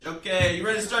Okay, you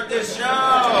ready to start this show?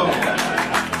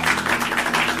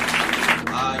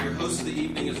 Your host of the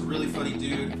evening is a really funny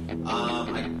dude.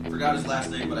 I forgot his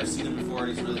last name, but I've seen him before, and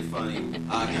he's really funny.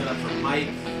 Give it up for Mike.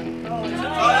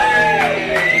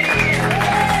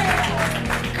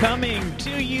 Coming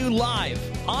to you live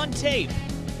on tape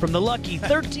from the lucky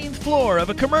 13th floor of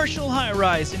a commercial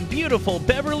high-rise in beautiful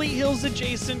Beverly Hills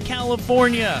adjacent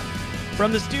California.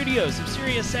 From the studios of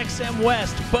SiriusXM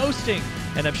West, boasting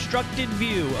an obstructed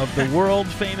view of the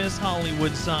world-famous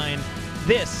Hollywood sign,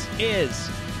 this is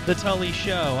The Tully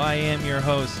Show. I am your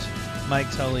host,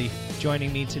 Mike Tully.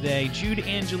 Joining me today, Jude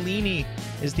Angelini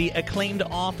is the acclaimed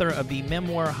author of the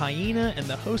memoir Hyena and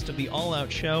the host of the All Out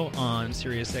Show on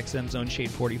SiriusXM's own Shade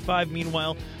 45.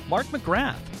 Meanwhile, Mark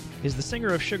McGrath is the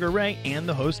singer of Sugar Ray and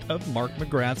the host of Mark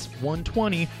McGrath's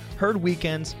 120, heard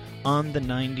weekends on the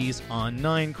 90s on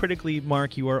 9. Critically,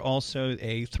 Mark, you are also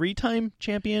a three-time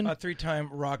champion. A three-time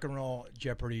Rock and Roll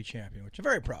Jeopardy champion, which I'm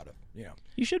very proud of. You know,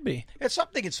 You should be. it's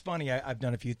something. It's funny. I've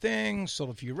done a few things, sold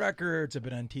a few records, I've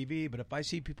been on TV. But if I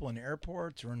see people in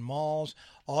airports or in malls,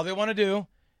 all they want to do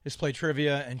is play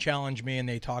trivia and challenge me, and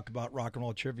they talk about rock and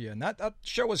roll trivia. And that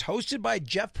show was hosted by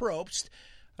Jeff Probst.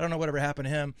 I don't know whatever happened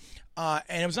to him.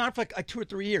 And it was on for like 2 or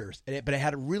 3 years. But it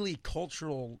had a really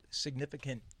cultural,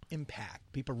 significant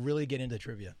impact. People really get into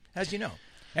trivia, as you know.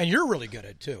 And you're really good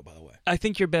at it, too, by the way. I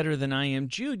think you're better than I am.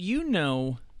 Jude,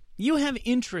 you have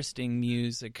interesting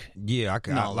music. Yeah,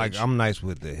 I'm nice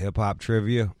with the hip hop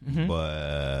trivia,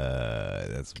 but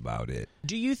that's about it.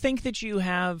 Do you think that you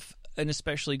have an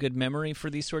especially good memory for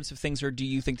these sorts of things, or do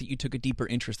you think that you took a deeper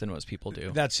interest than most people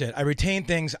do? That's it. I retain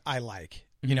things I like.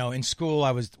 You know, in school,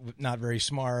 I was not very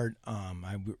smart.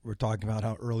 We're talking about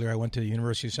how earlier I went to the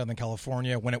University of Southern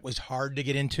California when it was hard to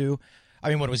get into. I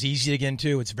mean, when it was easy to get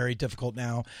into, it's very difficult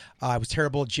now. I was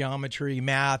terrible at geometry,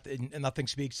 math, and nothing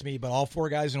speaks to me. But all 4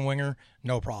 guys in Winger,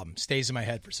 no problem. Stays in my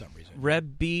head for some reason.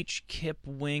 Reb Beach, Kip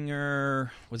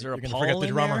Winger. Was there a Paul forget the in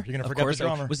drummer. there? You're gonna Of forget course. the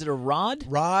drummer. Was it a Rod?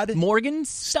 Rod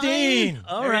Morgenstein? Steen.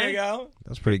 All There right. you go.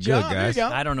 That's pretty good, John, there guys. you go.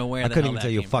 I don't know where I the couldn't hell even that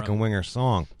tell you a came fucking from. Winger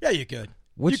song. Yeah, you could.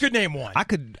 Which- You could name one. I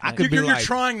could be You're like,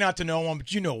 trying not to know one,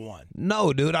 but you know one.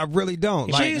 no, dude, I really don't.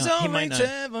 He Like, might She's not. He only might not.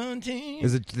 17.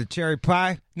 is it the cherry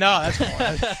pie? No, that's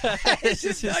one. This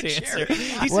is his not answer. cherry.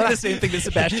 He said the same thing to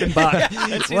Sebastian Bach.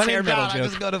 That's his When hair in metal doubt, I joke.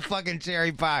 just go to fucking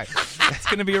cherry pie. It's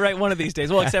going to be right one of these days.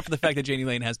 Well, except for the fact that Janie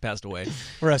Lane has passed away.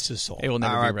 Rest his soul. It will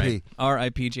never R.I.P. be right.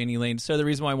 R.I.P. Janie Lane. So the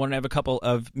reason why I wanted to have a couple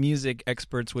of music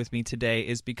experts with me today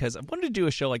is because I wanted to do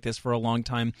a show like this for a long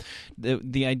time.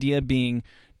 The idea being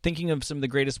thinking of some of the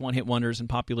greatest one-hit wonders in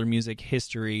popular music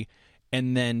history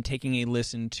and then taking a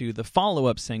listen to the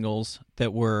follow-up singles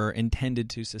that were intended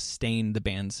to sustain the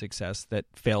band's success that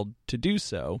failed to do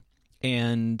so.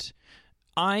 And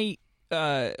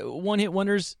one-hit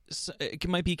wonders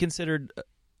might be considered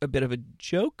a bit of a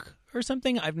joke or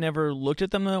something. I've never looked at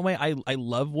them that way. I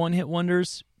love one-hit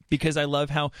wonders because I love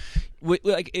how,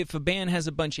 like, if a band has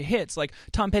a bunch of hits, like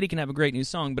Tom Petty can have a great new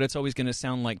song, but it's always going to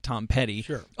sound like Tom Petty.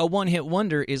 Sure. A one-hit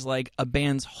wonder is like a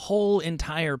band's whole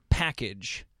entire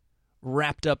package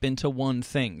wrapped up into one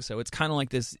thing. So it's kind of like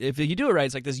this, if you do it right,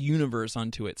 it's like this universe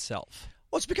unto itself.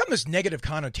 Well, it's become this negative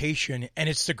connotation, and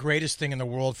it's the greatest thing in the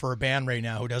world for a band right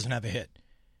now who doesn't have a hit.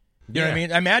 You know what I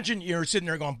mean? Imagine you're sitting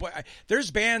there going, boy,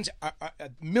 there's bands,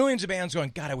 millions of bands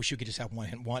going, God, I wish you could just have one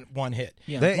hit.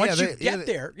 Yeah. Once you get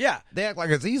there, They act like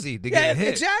it's easy to get a hit.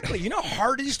 exactly. You know how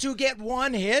hard it is to get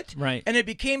one hit? Right. And it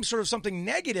became sort of something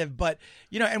negative, but,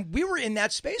 you know, and we were in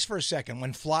that space for a second.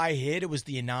 When Fly hit, it was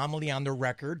the anomaly on the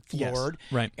record, floored.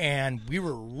 Yes. Right. And we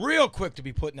were real quick to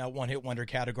be put in that one-hit wonder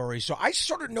category. So I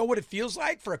sort of know what it feels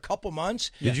like for a couple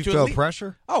months. Did you to feel at least-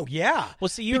 pressure? Oh, yeah. Well,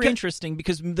 see, you're interesting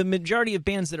because the majority of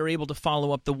bands that are able to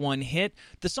follow up the one hit,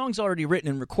 the song's already written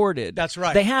and recorded. That's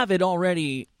right. They have it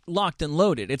already locked and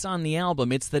loaded. It's on the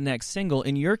album. It's the next single.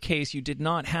 In your case, you did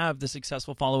not have the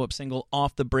successful follow-up single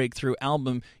off the breakthrough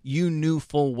album. You knew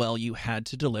full well you had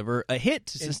to deliver a hit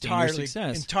to sustain your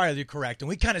success. Entirely correct. And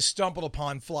we kind of stumbled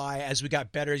upon Fly as we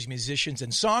got better as musicians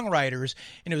and songwriters,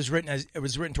 and it was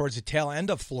written towards the tail end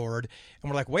of Floored,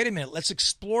 and we're like, wait a minute, let's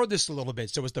explore this a little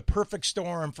bit. So it was the perfect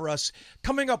storm for us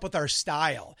coming up with our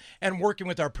style and working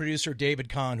with our producer David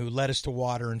Kahn, who led us to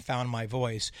Water and found my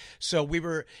voice. So we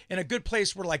were in a good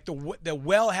place where, like, like the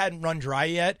well hadn't run dry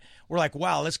yet. We're like,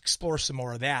 wow, let's explore some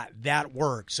more of that. That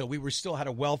worked. So we still had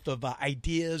a wealth of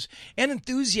ideas and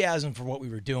enthusiasm for what we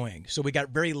were doing. So we got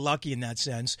very lucky in that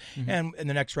sense. And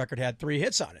the next record had 3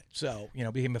 hits on it. So,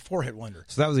 became a 4-hit wonder.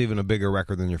 So that was even a bigger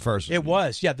record than your first one. It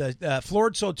was. Yeah, the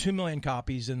Floored sold 2 million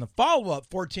copies. And the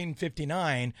follow-up,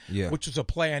 1459, which was a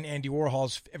play on Andy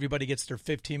Warhol's Everybody Gets Their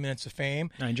 15 Minutes of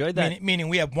Fame. I enjoyed that. Meaning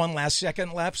we have one last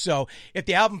second left. So if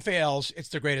the album fails, it's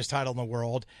the greatest title in the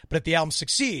world. But if the album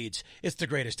succeeds, it's the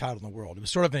greatest title in the world. It was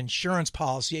sort of an insurance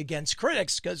policy against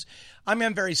critics because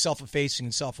I'm very self-effacing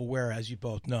and self-aware, as you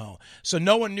both know. So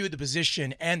no one knew the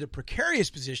position and the precarious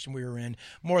position we were in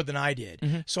more than I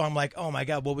did. So I'm like, oh my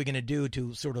God, what are we going to do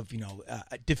to sort of,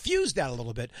 diffuse that a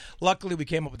little bit? Luckily, we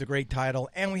came up with a great title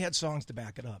and we had songs to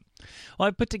back it up. Well,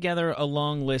 I put together a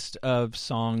long list of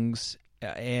songs.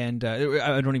 And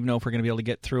I don't even know if we're going to be able to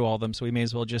get through all of them, so we may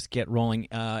as well just get rolling.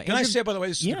 Can I say, by the way,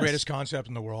 this is the greatest concept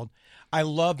in the world. I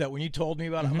love that when you told me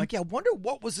about it, I'm like, I wonder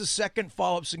what was the second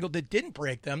follow-up single that didn't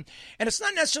break them. And it's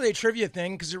not necessarily a trivia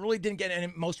thing because it really didn't get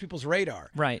in most people's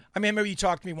radar. Right. I mean, maybe you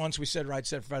talked to me once, we said Right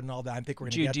Said Fred and all that. I think we're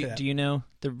going to get to that. Do you know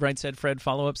the Right Said Fred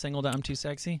follow-up single to I'm Too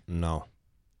Sexy? No.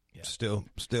 Yeah. Still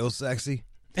sexy?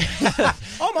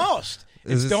 Almost.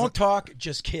 It's Don't Talk,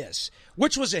 Just Kiss,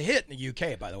 which was a hit in the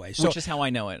UK, by the way. So, which is how I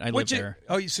know it. I lived there.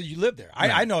 Oh, so you lived there.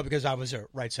 I know it because I was a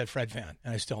Right Said Fred fan,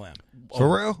 and I still am.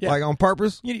 For real? Yeah. Like on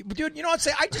purpose? Dude, you know what I'm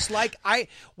saying? I just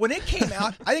when it came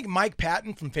out, I think Mike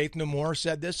Patton from Faith No More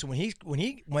said this.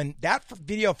 When that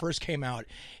video first came out,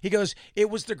 he goes, it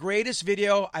was the greatest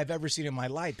video I've ever seen in my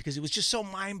life because it was just so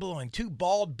mind-blowing. 2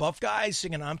 bald, buff guys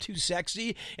singing I'm Too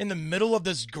Sexy in the middle of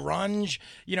this grunge.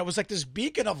 It was like this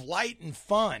beacon of light and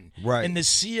fun. Right. In this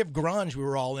sea of grunge we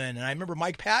were all in. And I remember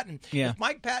Mike Patton. Yeah. If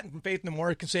Mike Patton from Faith No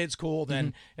More can say it's cool,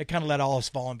 then it kind of let all us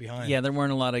falling behind. Yeah, there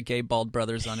weren't a lot of gay bald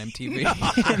brothers on MTV in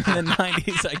the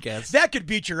 90s, I guess. That could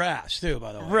beat your ass, too,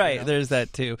 by the way. Right, there's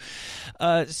that, too.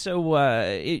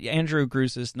 Andrew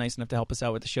Gruss is nice enough to help us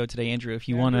out with the show today. Andrew, if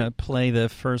you want to play the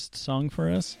first song for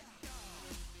us.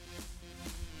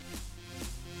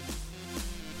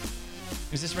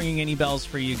 Is this ringing any bells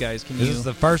for you guys? Is this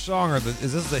the first song, or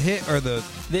is this the hit or the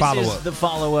follow-up? This is the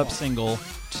follow-up single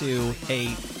to a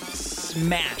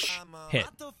smash hit.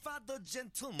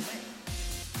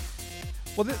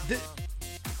 Well,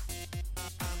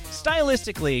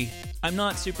 stylistically, I'm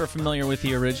not super familiar with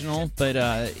the original, but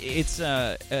it's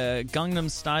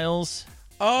Gangnam Style's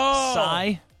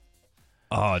Psy.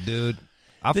 Oh, dude.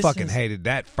 I fucking hated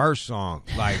that first song.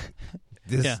 Like...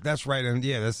 That's right, and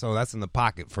that's in the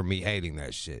pocket for me hating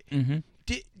that shit. Mm-hmm.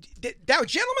 That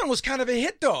Gentleman was kind of a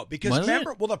hit though, because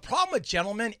remember, the problem with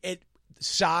Gentleman,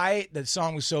 Psy, the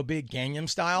song was so big, Gangnam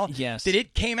Style, that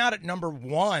it came out at number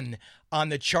 1 on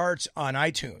the charts on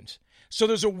iTunes. So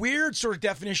there's a weird sort of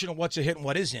definition of what's a hit and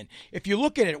what isn't. If you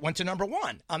look at it, it went to number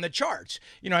 1 on the charts.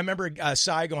 I remember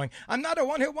Psy going, I'm not a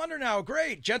one-hit wonder now.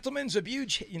 Great. Gentleman's a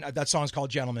huge, that song's called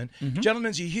Gentleman. Mm-hmm.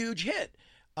 Gentleman's a huge hit.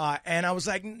 And I was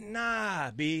like, nah,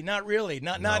 B, not really.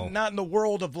 Not in the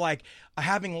world of like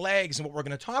having legs and what we're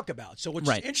going to talk about. So what's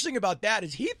interesting about that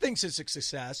is he thinks it's a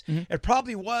success. Mm-hmm. It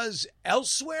probably was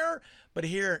elsewhere, but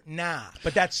here, nah.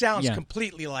 But that sounds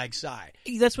completely like Psy.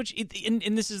 That's what,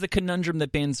 and this is the conundrum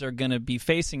that bands are going to be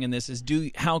facing in this is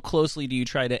how closely do you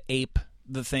try to ape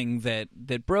the thing that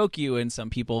broke you, and some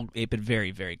people ape it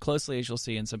very, very closely, as you'll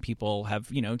see, and some people have,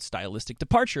 stylistic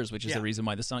departures, which is the reason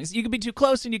why the song is, you can be too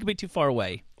close and you can be too far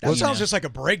away. That sounds just like a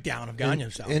breakdown of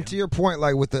Gangnam Style. And to your point,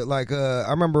 like with the I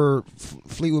remember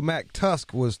Fleetwood Mac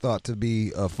Tusk was thought to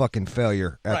be a fucking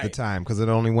failure at the time because it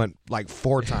only went like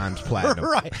 4 times platinum.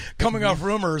 Right, coming off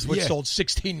Rumors, which sold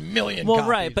 16 million. Well, copies.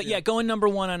 Right, but going number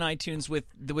 1 on iTunes with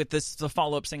the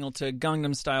follow up single to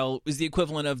Gangnam Style is the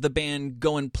equivalent of the band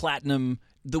going platinum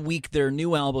the week their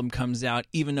new album comes out,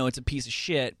 even though it's a piece of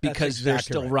shit, because they're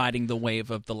still riding the wave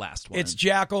of the last one. It's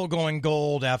Jackal going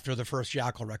gold after the first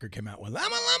Jackal record came out with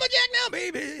I'm a lumberjack now,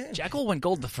 baby. Jackal went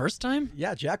gold the first time?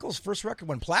 Yeah, Jackal's first record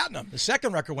went platinum. The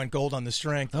second record went gold on the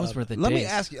strength. Those were the days. Let me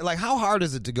ask you, like, how hard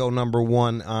is it to go number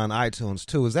 1 on iTunes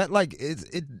too? Is that like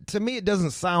to me it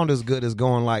doesn't sound as good as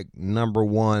going like number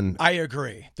 1. I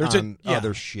agree. There's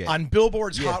other shit. On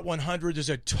Billboard's Hot 100, there's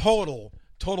a total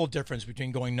difference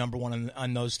between going number 1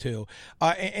 on those two.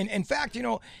 And in fact,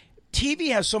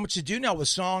 TV has so much to do now with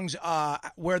songs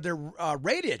where they're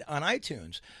rated on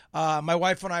iTunes. My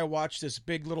wife and I watched this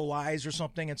Big Little Lies or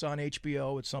something. It's on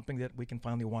HBO. It's something that we can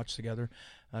finally watch together.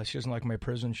 She doesn't like my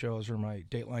prison shows or my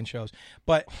Dateline shows,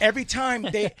 but every time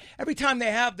they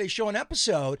show an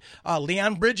episode,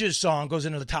 Leon Bridges' song goes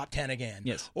into the top 10 again.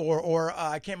 Yes. Or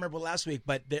I can't remember last week,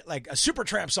 but like a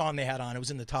Supertramp song they had on, it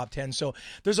was in the top 10. So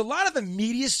there's a lot of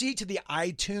immediacy to the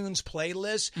iTunes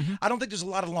playlist. I don't think there's a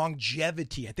lot of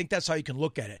longevity. I think that's how you can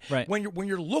look at it. Right. When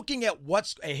you're looking at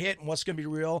what's a hit and what's going to be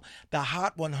real, the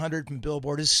Hot 100 from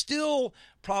Billboard is still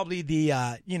probably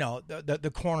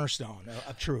the cornerstone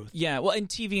of truth. Yeah, well, and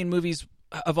TV and movies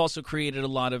have also created a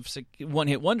lot of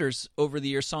one-hit wonders over the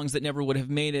years, songs that never would have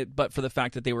made it but for the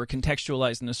fact that they were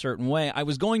contextualized in a certain way. I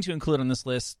was going to include on this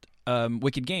list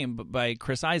Wicked Game by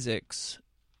Chris Isaacs,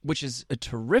 which is a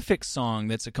terrific song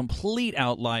that's a complete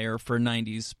outlier for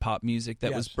 90s pop music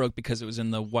that was broke because it was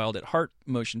in the Wild at Heart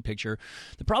motion picture.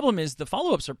 The problem is the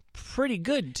follow-ups are pretty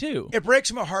good, too. It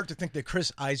breaks my heart to think that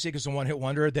Chris Isaac is a one-hit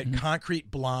wonder, that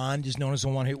Concrete Blonde is known as a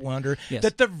one-hit wonder,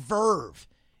 that The Verve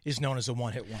is known as a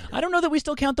one-hit wonder. I don't know that we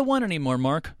still count the one anymore,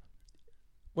 Mark.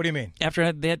 What do you mean?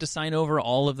 After they had to sign over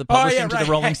all of the publishing to the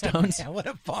Rolling Stones. Yeah, what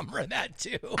a bummer that,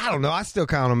 too. I don't know. I still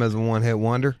count them as a one-hit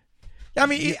wonder. I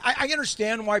mean, I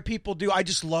understand why people do. I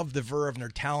just love the Verve, and their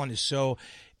talent is so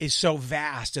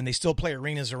vast, and they still play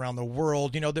arenas around the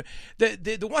world. You know, the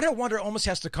one-hit wonder almost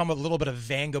has to come with a little bit of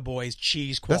Vengaboys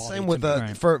cheese quality. That's same with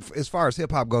for as far as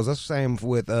hip hop goes. That's the same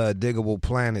with Diggable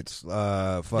Planets,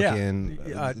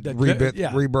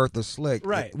 Rebirth of Slick,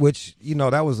 right? Which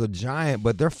that was a giant,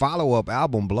 but their follow-up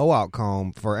album Blowout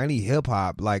Comb for any hip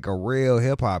hop, like a real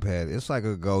hip hop head, it's like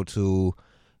a go-to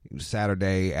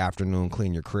Saturday afternoon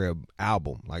clean your crib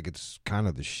album. Like, it's kind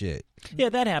of the shit. Yeah,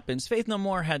 that happens. Faith No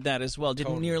More had that as well.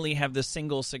 Didn't nearly have the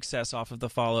single success off of the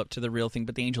follow-up to The Real Thing,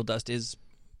 but The Angel Dust is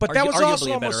But that was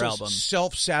also a better almost album. a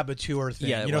self-saboteur thing.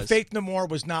 Yeah, you know, Faith No More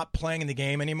was not playing in the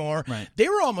game anymore. Right. They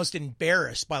were almost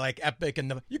embarrassed by like Epic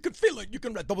and you can feel it. You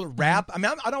can the rap. I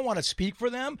mean, I don't want to speak for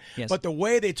them, but the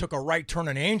way they took a right turn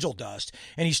on Angel Dust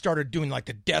and he started doing like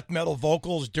the death metal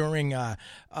vocals during my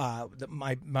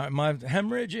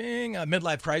hemorrhaging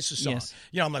midlife crisis song. Yes.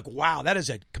 You know, I'm like, wow, that is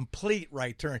a complete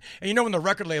right turn. And you know, when the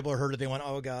record label heard it, they went,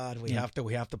 oh God, we have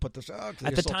to put this out.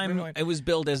 At the time, it was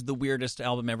billed as the weirdest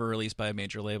album ever released by a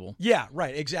major label. Yeah,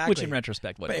 right, exactly. Which in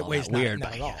retrospect wasn't all that weird.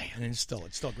 Not at all. And it's still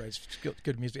great. It's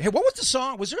good music. Hey, what was the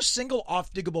song? Was there a single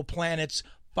off Diggable Planets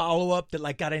follow-up that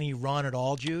like got any run at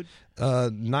all, Jude?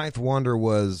 Ninth Wonder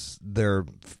was their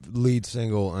lead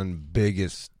single and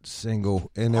biggest single.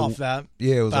 And off that?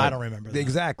 Yeah, it was. I don't remember that.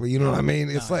 Exactly. You know what I mean?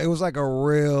 It's like it was like a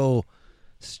real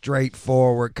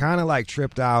straightforward, kind of like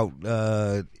tripped out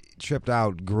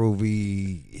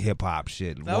groovy hip hop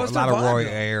shit. A lot of Roy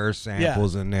Ayers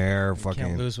samples in there. Fucking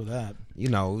can't lose with that. You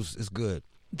know, it's good.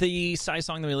 The Psy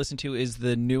song that we listened to is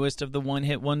the newest of the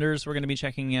one-hit wonders we're going to be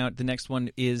checking out. The next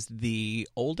one is the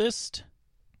oldest.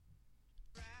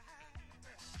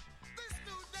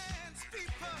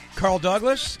 Carl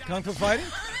Douglas, Kung Fu Fighting,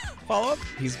 follow-up.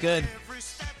 He's good.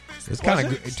 It's kind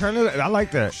of good. Turn it. I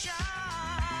like that.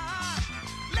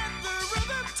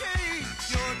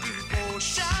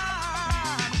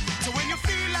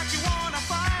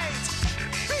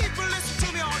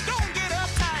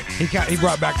 He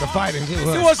brought back the fighting too.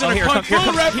 It wasn't a Kung Fu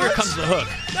reference. Here comes the hook.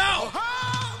 No.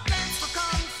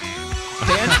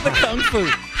 Dance the Kung Fu.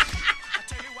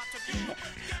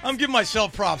 I'm giving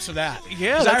myself props for that.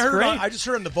 Yeah, that's great. I just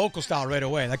heard in the vocal style right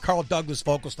away. That Carl Douglas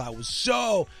vocal style was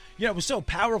so, it was so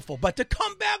powerful. But to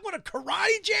come back with a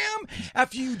karate jam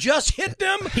after you just hit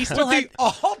them, he still had the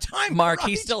all-time. Mark,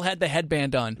 he still had the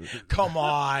headband on. Come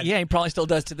on. Yeah, he probably still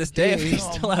does to this day. He's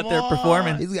still out there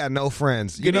performing. He's got no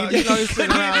friends. Good evening. He's sitting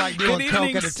around like doing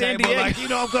coke at the table, like,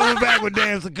 I'm coming back with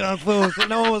dancing kung fu. So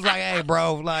no one was like, hey,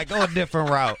 bro, like, go a different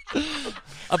route.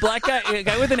 A black guy, a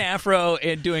guy with an afro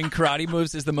and doing karate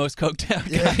moves is the most coked out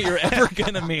guy you're ever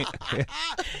going to meet.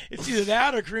 It's either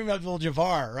that or Kareem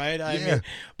Abdul-Jabbar, right? I mean,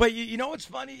 but you know what's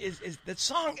funny is that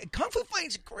song, Kung Fu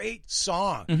Fighting's a great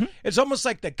song. Mm-hmm. It's almost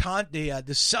like the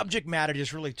subject matter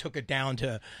just really took it down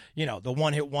to, the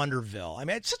one-hit wonderville. I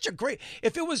mean, it's such a great,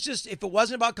 if it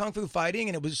wasn't about Kung Fu Fighting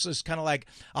and it was just kind of like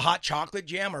a Hot Chocolate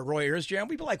jam or Roy Ayers jam,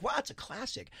 we'd be like, wow, it's a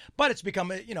classic. But it's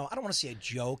become, I don't want to say a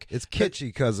joke. It's kitschy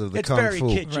because of the Kung Fu. It's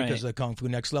very kitschy because of the Kung Fu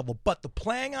Next Level. But the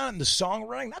playing on it and the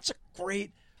songwriting, that's a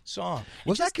great song.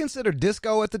 Was that considered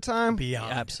disco at the time?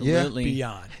 Beyond. Absolutely.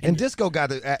 Beyond. And disco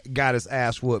got his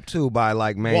ass whooped too by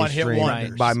like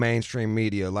mainstream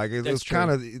media. Like it was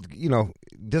kind of,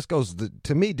 disco's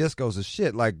to me disco's a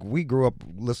shit. Like we grew up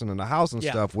listening to house and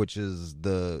stuff, which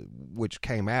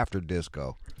came after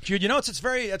disco. Jude, it's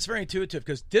very intuitive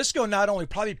because disco not only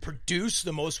probably produced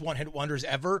the most one-hit wonders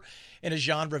ever in a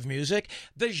genre of music,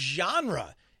 the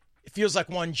genre it feels like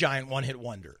one giant one-hit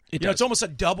wonder. It's almost a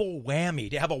double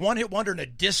whammy to have a one-hit wonder in a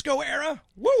disco era.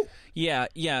 Woo! Yeah.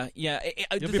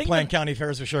 You'll be playing county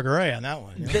fairs with Sugar Ray on that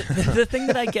one. The thing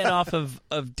that I get off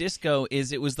of disco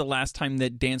is it was the last time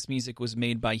that dance music was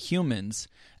made by humans.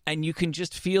 And you can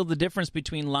just feel the difference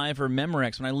between live or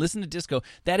Memorex. When I listen to disco,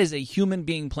 that is a human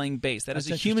being playing bass. That's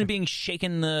a human being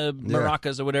shaking the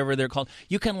maracas or whatever they're called.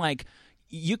 You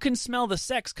can smell the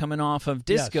sex coming off of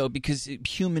disco because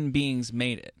human beings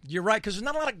made it. You're right, because there's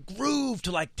not a lot of groove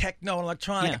to like techno and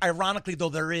electronic. Yeah. Ironically, though,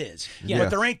 there is. Yeah.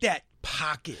 But there ain't that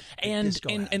pocket. And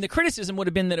the criticism would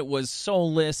have been that it was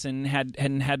soulless and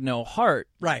had no heart.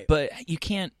 Right. But you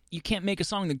can't make a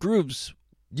song that grooves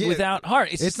without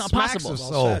heart. It's just not possible. Of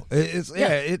soul. It's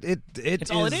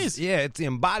all it is. Yeah, it's the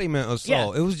embodiment of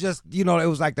soul. Yeah. It was just it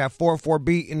was like that 4/4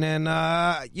 beat, and then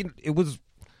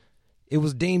it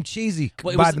was deemed cheesy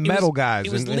by the metal guys.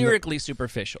 It was lyrically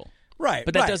superficial. Right.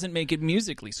 But that doesn't make it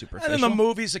musically superficial. And then the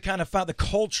movies that kind of found the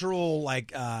cultural,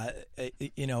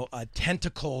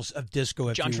 tentacles of disco,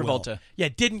 if John you will. Travolta. Yeah,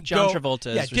 didn't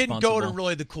go to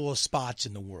really the coolest spots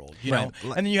in the world, you know?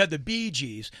 And then you had the Bee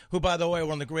Gees, who, by the way, are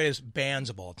one of the greatest bands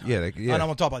of all time. Yeah. And I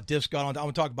want to talk about disco. I want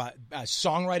to talk about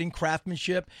songwriting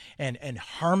craftsmanship and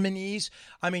harmonies.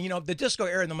 I mean, the disco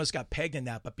era almost got pegged in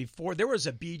that, but before, there was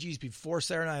a Bee Gees before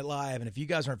Saturday Night Live, and if you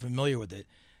guys aren't familiar with it,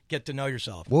 get to know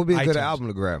yourself. What would be a good album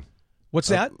to grab? What's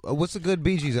that? What's a good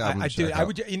Bee Gees album? I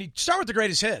would. You start with the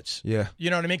greatest hits. Yeah, you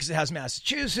know what I mean, because it has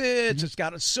Massachusetts. It's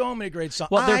got so many great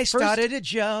songs. Well, started a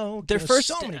joke.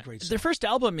 So many great songs. Their first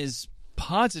album is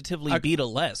positively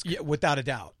Beatlesque. Yeah, without a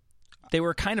doubt. They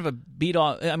were kind of a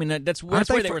Beatle. I mean, that's where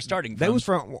they were starting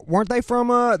from. Weren't they from?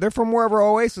 They're from wherever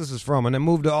Oasis is from, and then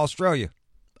moved to Australia.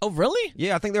 Oh, really?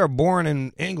 Yeah, I think they were born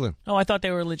in England. Oh, I thought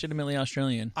they were legitimately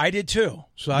Australian. I did too.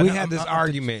 So we had this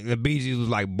argument. The Bee Gees was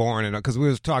like born in, because we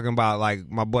was talking about, like,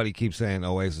 my buddy keeps saying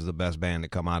Oasis is the best band to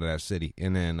come out of that city,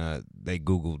 and then they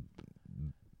Googled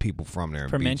people from there.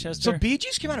 From Manchester? So Bee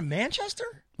Gees came out of Manchester?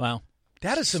 Wow.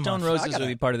 That is some Stone Roses would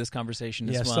be part of this conversation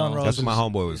as well. Stone Roses. That's what my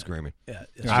homeboy was screaming. Yeah,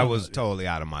 I was totally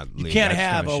out of my league. You can't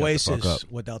have Oasis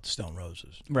without the Stone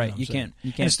Roses. Right, you can't.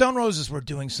 And Stone Roses were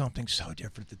doing something so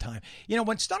different at the time.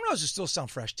 When Stone Roses still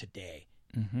sound fresh today,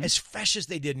 as fresh as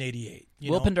they did in '88.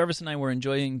 Will Pendarvis and I were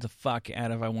enjoying the fuck out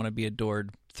of I Want to Be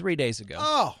Adored 3 days ago.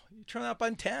 Oh, you turn that up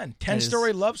on 10.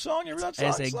 10-story love song? You remember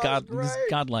that song? It's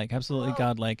godlike, absolutely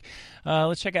godlike.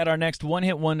 Let's check out our next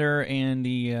one-hit wonder and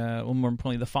more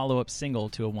importantly, the follow-up single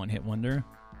to a one-hit wonder.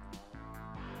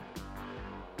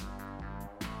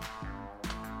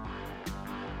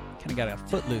 Kind of got a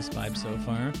Footloose vibe so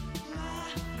far.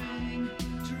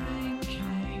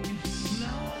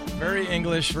 Very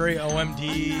English, very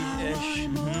OMD-ish.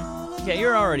 Yeah,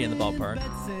 you're already in the ballpark.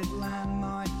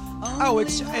 Oh,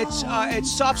 it's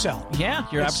Soft Cell. Yeah,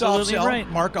 you're absolutely right.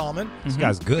 Mark Allman. This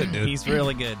guy's good, dude. He's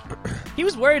really good. He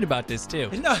was worried about this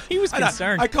too. No, he was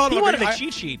concerned. I called him. He wanted a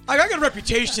cheat sheet. I got a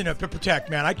reputation to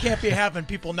protect, man. I can't be having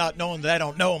people not knowing that I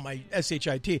don't know my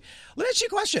SHIT. Let me ask you a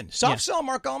question. Soft Cell,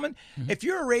 Mark Allman. If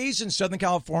you're raised in Southern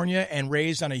California and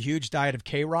raised on a huge diet of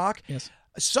K-Rock, yes.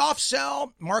 Soft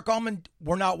Cell, Mark Allman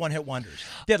were not one-hit wonders.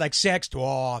 They're like Sex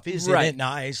Dwarf, Isn't It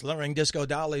Nice, luring disco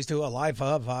dollies to a life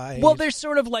of ice. Well, they're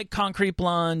sort of like Concrete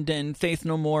Blonde and Faith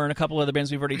No More and a couple other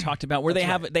bands we've already talked about, where they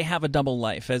have a double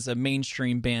life as a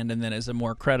mainstream band and then as a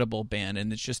more credible band,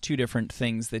 and it's just two different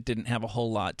things that didn't have a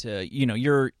whole lot to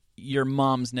Your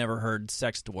mom's never heard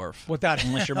Sex Dwarf.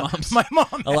 Unless your mom's my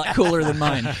mom a lot cooler than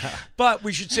mine. But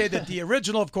we should say that the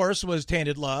original, of course, was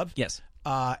Tainted Love. Yes.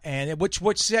 And which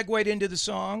segued into the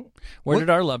song. Where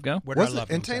Did Our Love Go?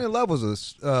 And Tainted Love was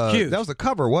huge. That was a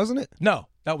cover, wasn't it? No,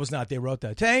 that was not. They wrote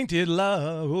that. Tainted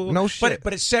Love. No shit.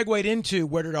 But it segued into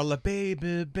Where Did Our Love,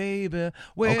 baby,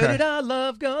 where did our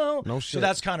love go? No shit. So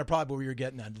that's kind of probably where you're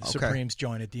getting at. The Supremes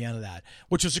joint at the end of that,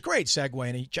 which was a great segue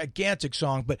and a gigantic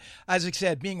song. But as I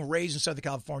said, being raised in Southern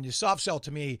California, Soft Cell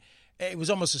to me, it was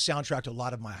almost a soundtrack to a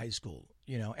lot of my high school.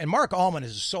 And Mark Allman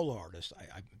is a solo artist.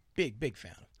 I'm a big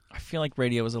fan of. I feel like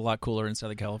radio was a lot cooler in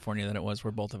Southern California than it was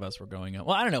where both of us were growing up.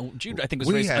 Well, I don't know. Jude, I think, was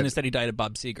raised on a steady diet of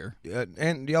Bob Seger. We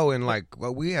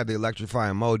had the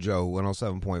Electrifying Mojo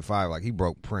 107.5. Like, he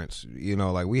broke Prince. We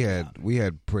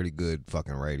had pretty good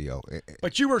fucking radio.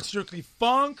 But you were strictly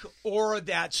funk or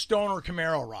that stoner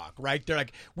Camaro rock, right? They're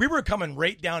like, we were coming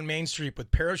right down Main Street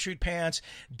with Parachute Pants,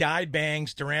 Dyed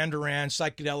Bangs, Duran Duran,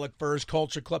 Psychedelic Furs,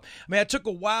 Culture Club. I mean, it took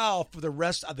a while for the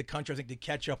rest of the country, I think, to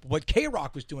catch up with what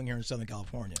K-Rock was doing here in Southern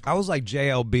California. I was like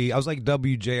JLB. I was like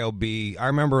WJLB. I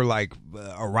remember like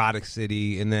Erotic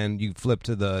City, and then you flip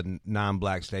to the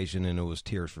non-black station, and it was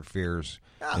Tears for Fears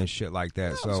and shit like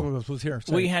that. So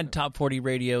we had Top 40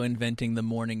 Radio inventing the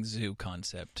morning zoo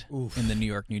concept in the New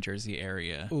York, New Jersey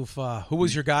area. Who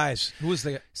was your guys? Who was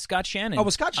the Scott Shannon? Oh, it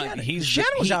was Scott Shannon.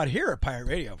 Shannon was out here at Pirate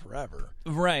Radio forever.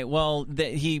 Right. Well,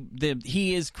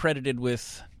 he is credited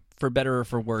with, for better or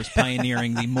for worse,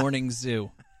 pioneering the morning zoo.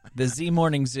 The Z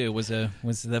Morning Zoo was the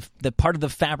part of the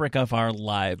fabric of our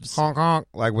lives. Honk honk,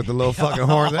 like with the little fucking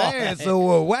horns. Hey, it's a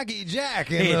Wacky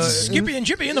Jack. And, it's Skippy and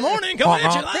Chippy in the morning. Coming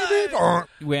at you live.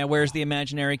 Yeah, where's the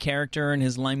imaginary character and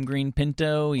his lime green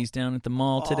Pinto? He's down at the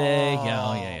mall today.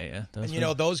 Yeah.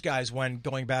 And those guys, when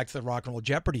going back to the Rock and Roll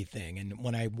Jeopardy thing, and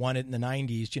when I won it in the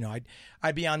 90s,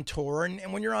 I'd be on tour,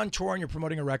 and when you're on tour and you're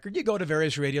promoting a record, you go to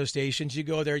various radio stations. You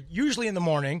go there usually in the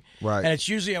morning, right? And it's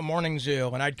usually a morning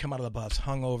zoo. And I'd come out of the bus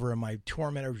hungover, and my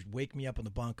tour manager would wake me up on the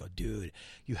bunk. Go, dude,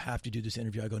 you have to do this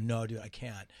interview. I go, no, dude, I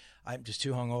can't. I'm just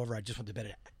too hungover. I just went to bed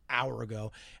an hour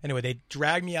ago. Anyway, they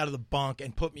dragged me out of the bunk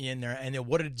and put me in there. And then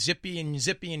what did Zippy and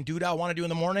Doodah want to do in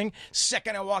the morning?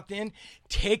 Second I walked in,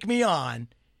 take me on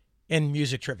in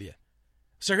music trivia.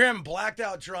 So here I'm blacked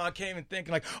out drunk, came in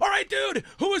thinking like, all right, dude,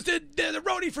 who was the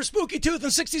roadie for Spooky Tooth in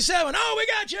 '67? Oh, we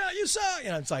got you. You saw.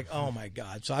 It's like, oh my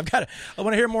God. So I want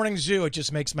to hear Morning Zoo. It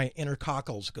just makes my inner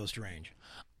cockles go strange.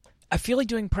 I feel like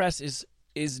doing press is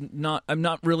not. I'm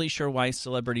not really sure why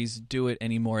celebrities do it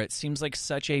anymore. It seems like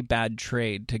such a bad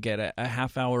trade to get a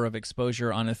half hour of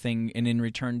exposure on a thing, and in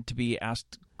return to be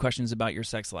asked questions about your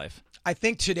sex life. I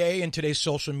think today, in today's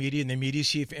social media and the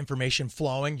immediacy of information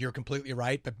flowing, you're completely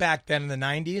right. But back then in the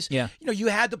 90s, you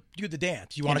had to do the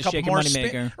dance. You want a couple more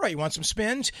spins. Right, you want some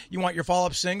spins. You want your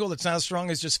follow-up single that's not as strong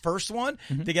as just first one.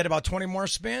 Mm-hmm. To get about 20 more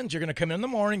spins, you're going to come in the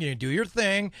morning, you do your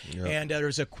thing, and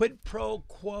there's a quid pro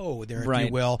quo there, if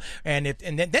you will. And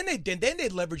then they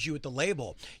leverage you with the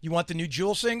label. You want the new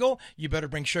Jewel single, you better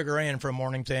bring Sugar Ray in for a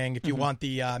morning thing. If you want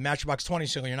the Matchbox 20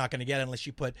 single, you're not going to get it unless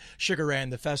you put Sugar Ray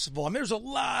in the festival. I mean, there's a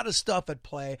lot of stuff at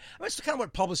play. I mean, it's kind of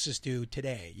what publicists do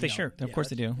today. Of course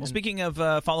they do. Well, speaking of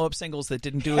follow-up singles that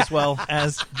didn't do as well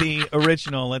as the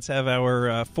original, let's have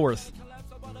our fourth.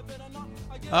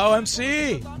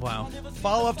 OMC. Wow.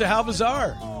 Follow-up to How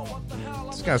Bizarre.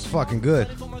 This guy's fucking good.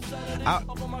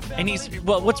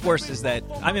 What's worse is that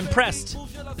I'm impressed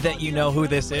that you know who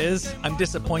this is. I'm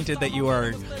disappointed that you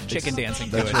are chicken dancing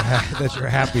to it. That you're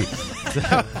happy.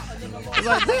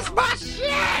 Like, this is my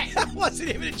shit! That wasn't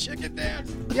even a chicken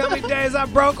dance. You know how many days I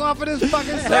broke off of this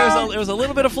fucking song? There was a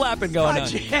little bit of flapping going on.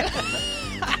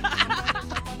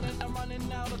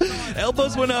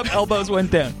 Elbows went up, elbows went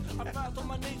down.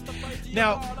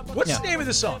 Now, what's the name of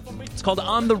the song? It's called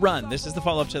On the Run. This is the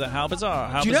follow-up to the How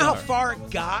Bizarre. Do you know how far it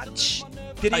got?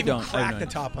 Didn't even crack the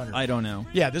top 100. I don't know.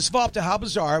 Yeah, this is follow-up to How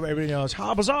Bizarre. Everybody knows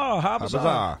How Bizarre, How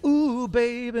Bizarre. Ooh,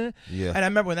 baby. Yeah. And I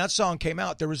remember when that song came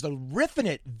out, there was the riff in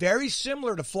it very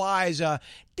similar to Fly's there's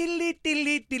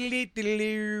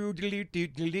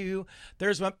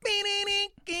one,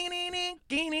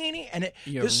 and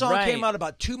this song came out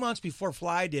about 2 months before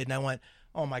Fly did, and I went,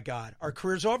 oh my God, our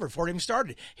career's over before it even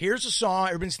started. Here's a song.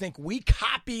 Everybody's think we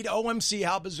copied OMC,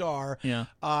 How Bizarre. Yeah.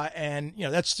 And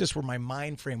that's just where my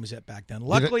mind frame was at back then.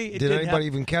 Luckily, did anybody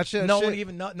even catch it? No one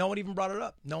even brought it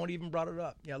up. No one even brought it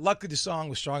up. Yeah. Luckily, the song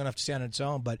was strong enough to stand on its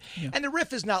own. But and the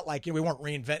riff is not like we weren't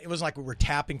reinventing. It wasn't like we were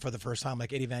tapping for the first time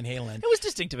like Eddie Van Halen. It was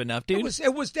distinctive enough, dude.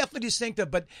 It was definitely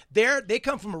distinctive. But they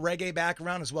come from a reggae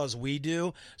background as well as we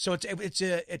do. So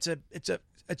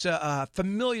it's a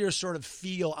familiar sort of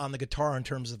feel on the guitar in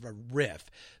terms of a riff.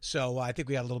 So I think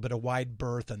we got a little bit of wide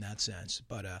berth in that sense.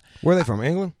 But where are they from?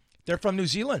 England? They're from New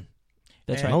Zealand.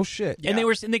 That's right. Oh shit! Yeah.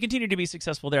 And they continue to be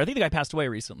successful there. I think the guy passed away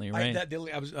recently, right? I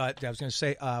was going to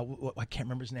say I can't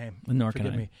remember his name. Nor Forgive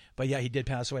can I. me. But yeah, he did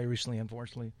pass away recently,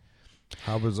 unfortunately.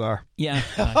 How bizarre! Yeah,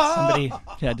 somebody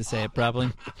had to say it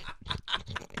probably.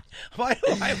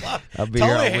 I love.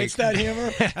 Totally hates that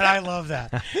humor, and I love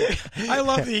that. I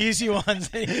love the easy ones.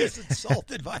 And he gets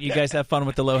insulted by. You guys have fun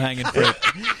with the low hanging fruit.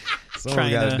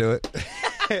 Someone got to do it.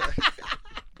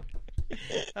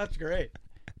 That's great.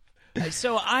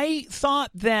 So I thought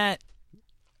that.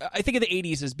 I think of the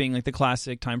 80s as being like the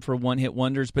classic time for one-hit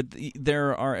wonders, but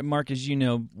there are, Mark, as you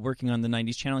know, working on the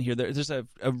 90s channel here, there's a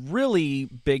really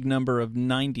big number of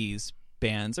 90s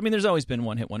bands. I mean, there's always been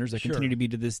one-hit wonders that continue to be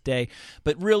to this day,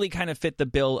 but really kind of fit the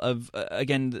bill of,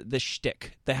 again, the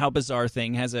shtick. The How Bizarre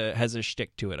thing has a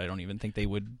shtick to it. I don't even think they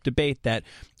would debate that,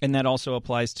 and that also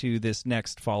applies to this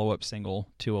next follow-up single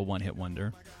to a one-hit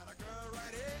wonder.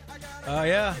 Oh,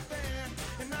 yeah.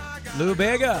 Lou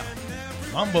Bega.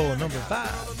 Mambo number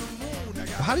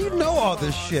 5. How do you know all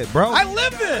this shit, bro? I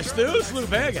live this, dude. It's Lou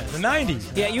Bega, the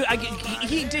 90s. Yeah,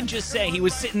 he did just say he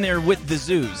was sitting there with the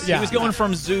zoos. Yeah. He was going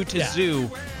from zoo to zoo.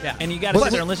 Yeah. And you got to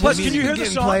sit there and listen Plus, to can music. you hear the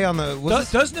Getting song? play on the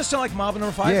Doesn't this sound like Mob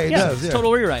No. 5? Yeah, it Yeah, does. it's Yeah.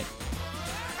 total rewrite.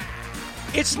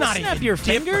 It's not Snap even your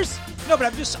different. fingers. No, but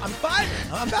I'm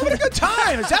vibing. I'm having a good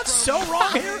time. Is that so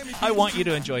wrong here? I want you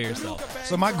to enjoy yourself.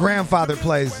 So my grandfather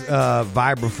plays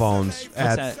vibraphones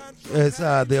that?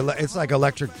 It's like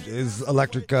electric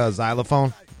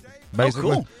xylophone,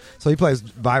 basically. cool. So he plays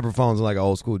vibraphones like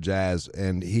old school jazz,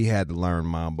 and he had to learn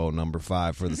Mambo No.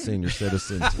 5 for the senior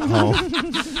citizens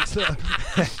home. So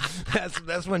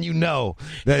that's when you know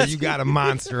that you got a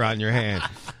monster on your hand.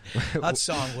 That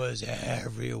song was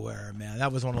everywhere, man.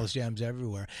 That was one of those jams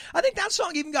everywhere. I think that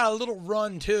song even got a little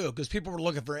run, too, because people were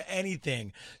looking for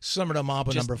anything similar to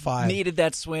Mambo Just No. 5. needed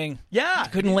that swing. Yeah.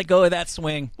 Couldn't let go of that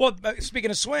swing. Well,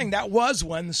 speaking of swing, that was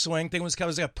when the swing thing was kind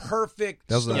of like a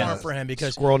perfect storm for him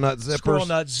because Squirrel Nut Zippers. Squirrel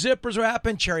Nut Zippers were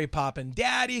happening, Cherry Poppin'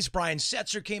 Daddies. Brian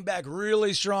Setzer came back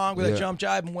really strong with a jump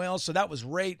jive and wail, so that was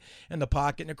right in the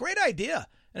pocket. And a great idea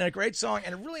and a great song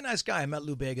and a really nice guy. I met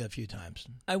Lou Bega a few times.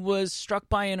 I was struck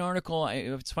by an article,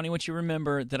 it's funny what you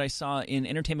remember, that I saw in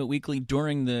Entertainment Weekly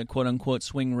during the quote-unquote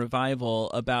swing revival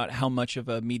about how much of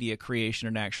a media creation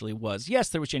it actually was. Yes,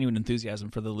 there was genuine enthusiasm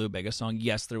for the Lou Bega song.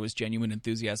 Yes, there was genuine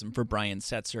enthusiasm for Brian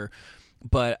Setzer.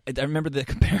 But I remember the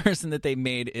comparison that they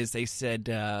made is they said,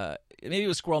 maybe it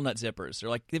was Squirrel Nut Zippers. They're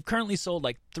like, they've currently sold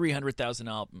like 300,000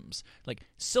 albums. Like,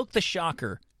 Silk the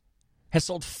Shocker has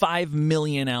sold 5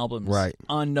 million albums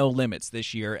on No Limits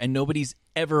this year, and nobody's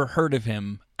ever heard of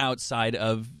him outside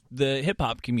of the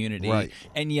hip-hop community. Right.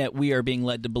 And yet we are being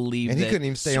led to believe And he that couldn't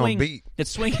even stay swing, on beat. that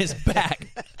swing is back.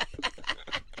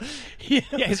 Yeah,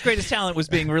 his greatest talent was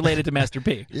being related to Master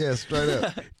P. Yeah, straight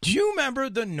up. Do you remember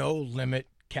the No Limit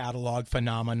catalog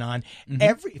phenomenon? Mm-hmm.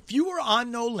 If you were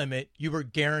on No Limit, you were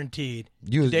guaranteed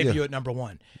You to was- debut yeah. at number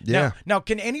one. Yeah. Now,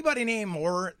 can anybody name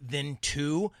more than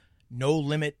 2 No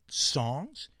Limit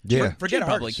songs? Yeah. Forget You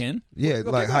probably artists. can. Yeah, Okay,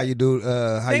 like go how ahead. you do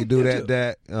how you Name do you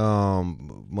that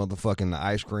motherfucking the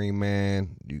Ice Cream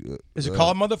Man. Is it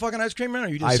called Motherfucking Ice Cream Man, or are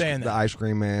you just saying the that? Ice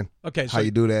Cream Man? Okay, so how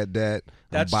you do that?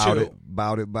 That's about 2. it,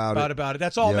 about it. About it.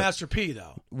 That's all Yep. Master P,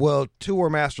 though. Well, 2 were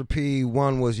Master P.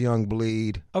 1 was Young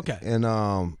Bleed. Okay. And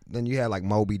then you had like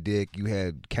Moby Dick. You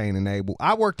had Cain and Abel.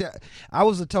 I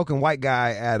was a token white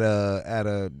guy at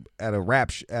a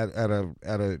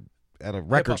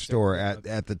record store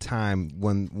at the time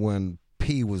when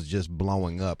P was just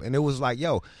blowing up, and it was like,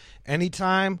 yo,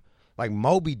 anytime like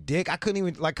Moby Dick, I couldn't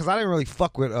even like because I didn't really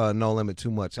fuck with No Limit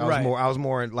too much. I was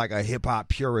more like a hip hop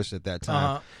purist at that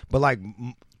time, but like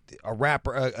a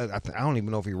rapper, I don't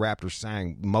even know if he rapped or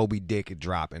sang. Moby Dick would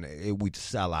drop and it would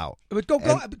sell out. It would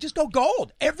just go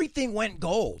gold. Everything went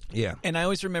gold. Yeah, And I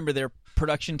always remember their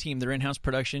production team, their in-house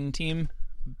production team,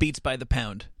 Beats by the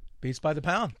Pound, Beats by the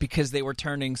Pound. because they were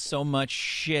turning so much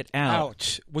shit out.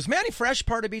 Ouch. Was Manny Fresh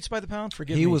part of Beats by the Pound?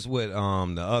 Forgive me. he was with the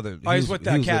other. Oh, he's with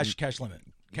Cash Limit.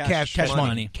 Cash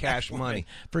Money. Cash Money.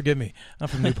 Forgive me. I'm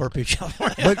from Newport Beach,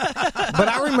 California. But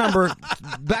I remember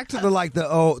back to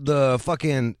the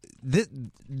fucking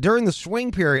during the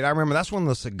swing period. I remember that's when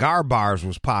the cigar bars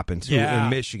was popping too Yeah. in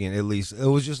Michigan. At least it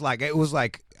was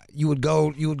like you would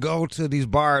go to these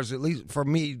bars. At least for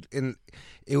me, and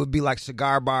it would be like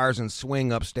cigar bars and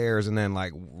swing upstairs, and then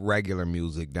like regular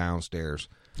music downstairs.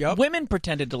 Yep. Women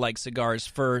pretended to like cigars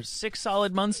for 6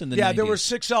 solid months in the 90s. Yeah, there were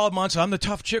 6 solid months. I'm the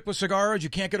tough chick with cigars. You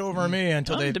can't get over me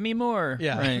until they. Demi Moore.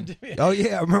 Yeah. Right. Oh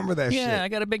yeah, I remember that shit. Yeah, I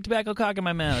got a big tobacco cock in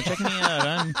my mouth. Check me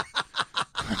out.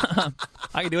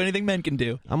 I can do anything men can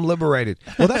do. I'm liberated.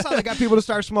 Well, that's how they got people to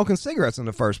start smoking cigarettes in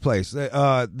the first place. There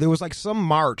was like some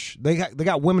march. They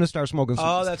got women to start smoking.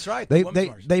 Oh, that's right. They The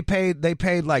women's they march. they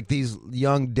paid like these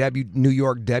young New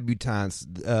York debutantes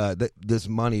this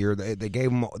money, or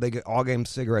they all gave them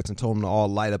cigarettes and told them to all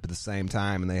light up at the same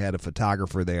time, and they had a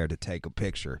photographer there to take a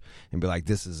picture and be like,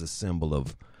 "This is a symbol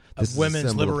of this is a women's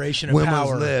symbol of liberation and women's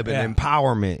power." lib Yeah. and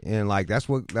empowerment," and like that's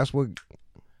what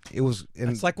it was. And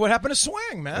It's like what happened to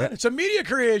swing, man. Yeah. It's a media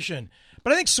creation.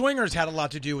 But I think swingers had a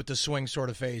lot to do with the swing sort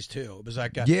of phase too. It was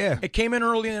like it came in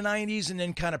early in the 90s and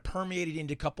then kind of permeated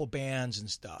into a couple bands and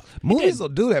stuff. movies will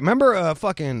do that. Remember,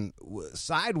 fucking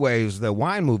Sideways, the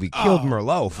wine movie, killed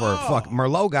Merlot for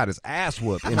Merlot got his ass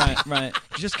whooped, and Right.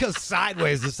 just because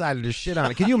Sideways decided to shit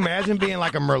on it. Can you imagine being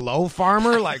like a Merlot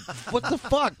farmer? Like, what the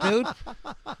fuck, dude?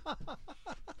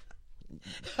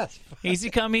 Easy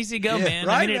come, easy go, man.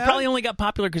 right, I mean, it man. probably only got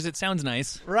popular because it sounds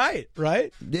nice. Right.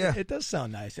 Yeah. It does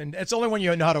sound nice. And it's only when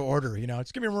you know how to order,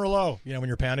 It's give me a Merlot, when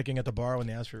you're panicking at the bar when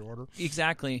they ask for your order.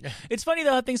 Exactly. It's funny,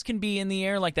 though, how things can be in the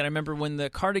air like that. I remember when the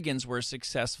Cardigans were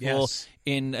successful Yes.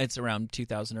 it's around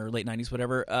 2000 or late 90s,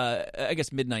 whatever, I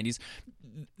guess mid-90s,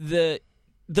 the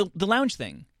lounge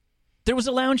thing. There was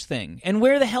a lounge thing, and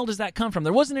where the hell does that come from?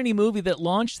 There wasn't any movie that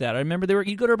launched that. I remember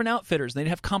you'd go to Urban Outfitters, and they'd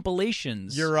have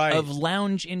compilations You're right. of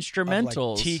lounge Of,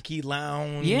 instrumentals. like tiki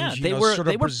lounge. Yeah, they were sort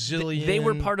of Brazilian. They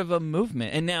were part of a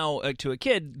movement, and now to a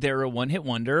kid, they're a one-hit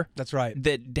wonder. That's right.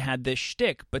 That had this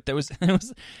shtick, but there was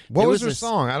What was her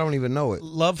song? I don't even know it.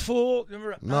 Love Fool.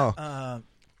 Remember? No.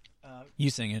 You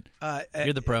sing it.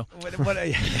 You're the pro.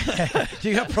 Do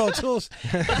you got Pro Tools?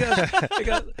 It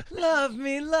goes, love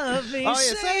me,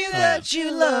 say that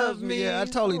you love me. Yeah, I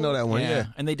totally know that one. Yeah.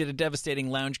 And they did a devastating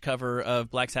lounge cover of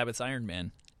Black Sabbath's Iron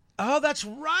Man. Oh, that's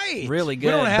right. Really We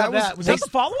good. don't have That that. was- Was that the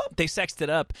follow-up? They sexed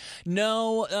it up.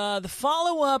 No, the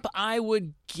follow-up, I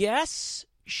would guess,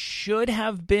 should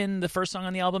have been the first song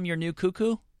on the album, Your New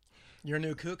Cuckoo, Your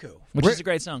New Cuckoo. which is a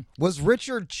great song. Was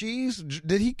Richard Cheese?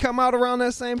 Did he come out around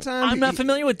that same time? I'm not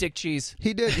familiar with Dick Cheese.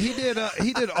 He did. He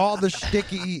did all the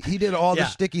sticky. He did all the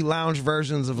sticky lounge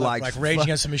versions of like Rage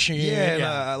Against the Machine.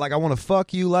 Yeah, and, like I want to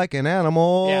fuck you like an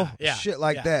animal. Yeah, shit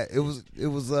like yeah. that. It was.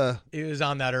 He was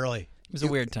on that early. It was a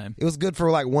weird time. It was good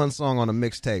for like one song on a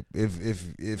mixtape.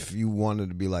 If you wanted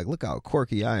to be like, look how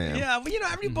quirky I am. Yeah, well,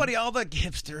 everybody, all the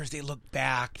hipsters, they look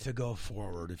back to go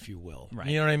forward, if you will. Right.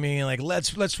 You know what I mean? Like,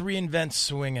 let's reinvent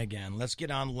swing again. Let's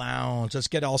get on lounge. Let's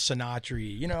get all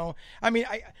Sinatra. I mean,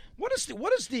 what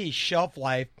is the shelf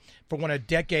life for when a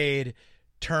decade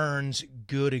turns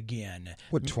good again?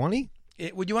 What 20?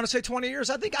 Would you want to say 20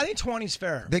 years? I think 20 is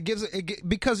fair. That gives it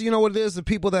because you know what it is. The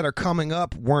people that are coming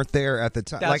up weren't there at the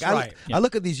time. That's like right. I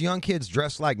look at these young kids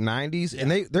dressed like 90s,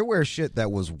 and they wear shit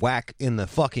that was whack in the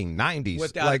fucking 90s.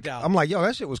 Without like a doubt. I'm like, yo,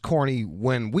 that shit was corny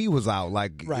when we was out.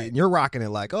 Like, Right. and you're rocking it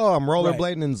like, oh, I'm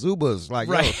rollerblading in Zubas. Like,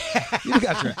 Right. yo, you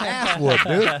got your ass whooped,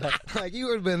 dude. Like you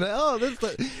would have been, oh,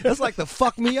 that's like the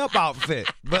fuck me up outfit.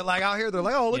 But like out here, they're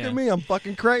like, oh, look Yeah. at me, I'm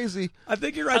fucking crazy. I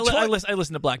think you're right. I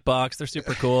listen to Black Box. They're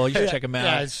super cool. You should check them out.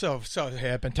 Yeah, it's so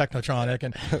hip and technotronic,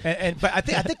 and but I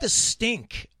think the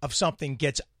stink of something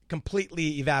gets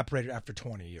completely evaporated after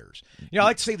 20 years. I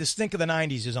like to say the stink of the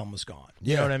 90s is almost gone.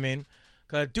 You know Yeah. what I mean?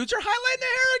 'Cause dudes are highlighting their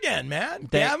hair again, man.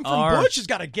 They Gavin from are. Bush has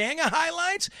got a gang of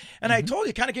highlights, and I told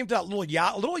you, it kind of came to that little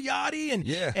Yachty, and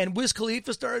Yeah. and Wiz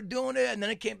Khalifa started doing it, and then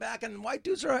it came back, and white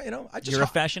dudes are, You're a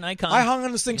fashion icon. I hung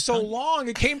on this thing so long,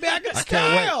 it came back in can't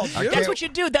style. wait. I dude. That's what you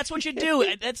do. That's what you do.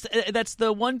 That's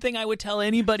the one thing I would tell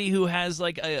anybody who has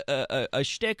like a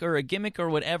shtick or a gimmick or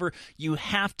whatever. You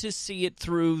have to see it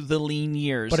through the lean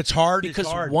years. But it's hard. because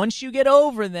It's hard. once you get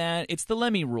over that, it's the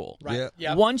Lemmy rule. Right. Yeah.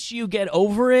 Yep. Once you get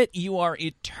over it, you are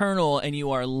eternal and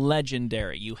you are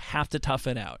legendary. You have to tough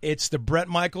it out. It's the Bret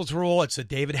Michaels rule. It's the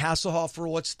David Hasselhoff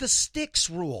rule. It's the Styx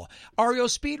rule. REO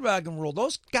Speedwagon rule.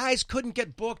 Those guys couldn't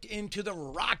get booked into the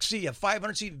Roxy, a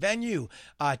 500-seat venue,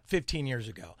 15 years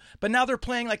ago. But now they're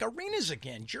playing like arenas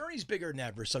again. Journey's bigger than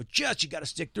ever. So you got to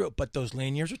stick through it. But those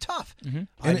lean years are tough.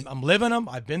 I'm living them.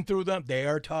 I've been through them. They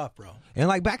are tough, bro. And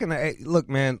like back in the look,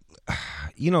 man,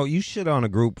 you shit on a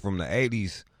group from the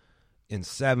 80s and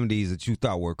 70s that you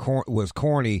thought was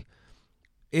corny.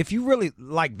 If you really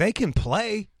like, they can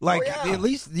play. Like at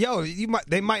least,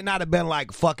 they might not have been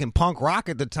like fucking punk rock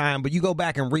at the time, but you go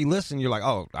back and re-listen, you're like,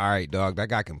 oh, all right, dog, that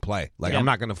guy can play. Like I'm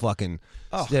not gonna fucking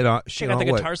shit on. Check out the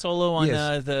guitar solo on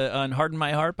Yes. on "Harden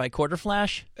My Heart" by Quarter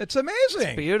Flash. It's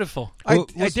amazing. Beautiful. I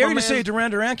What's dare my you to say man-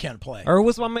 Duran Duran can't play. Or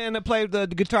what's my man that played the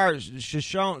guitar?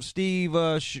 Steve.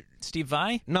 Steve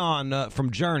Vai.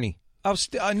 From Journey. Oh,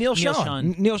 Neil Sean.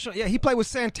 Sean. Neil Sean. Yeah, he played with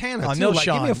Santana Oh, too. Neil Like,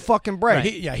 Sean. give me a fucking break.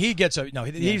 He gets a no.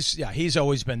 He's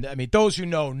always been. I mean, those who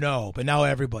know, but now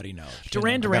everybody knows.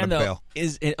 Duran Duran though bail.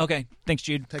 is okay. Thanks,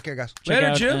 Jude. Take care, guys. Check Later,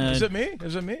 out, Jim. Is it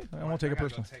me? I won't take it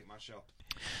personally. Take my show.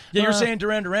 Yeah, you're saying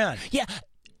Duran Duran. Yeah,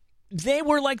 they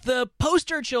were like the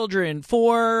poster children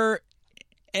for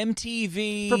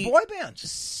MTV For boy bands.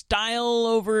 style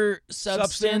over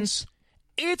substance.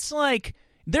 It's like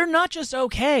they're not just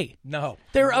okay. No.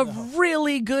 They're a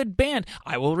really good band.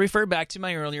 I will refer back to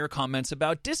my earlier comments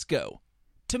about disco.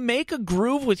 To make a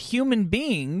groove with human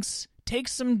beings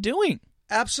takes some doing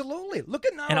Absolutely. Look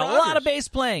at Nile and Rodgers. a lot of bass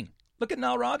playing. Look at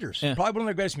Nile Rodgers. Yeah. Probably one of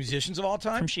the greatest musicians of all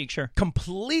time. From Chic, sure.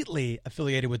 Completely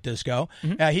affiliated with disco.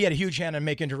 He had a huge hand in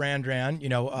making Duran Duran,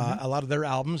 a lot of their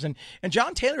albums. And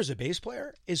John Taylor as a bass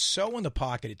player is so in the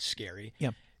pocket, it's scary.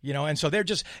 Yeah. And so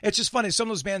it's just funny. Some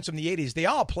of those bands from the 80s, they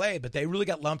all played, but they really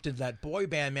got lumped into that boy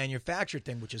band manufactured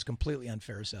thing, which is completely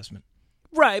unfair assessment.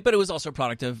 Right, but it was also a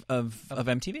product of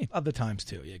MTV. Of the times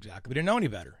too, yeah, exactly. We didn't know any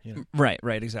better. You know? Right,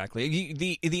 exactly.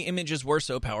 The images were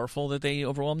so powerful that they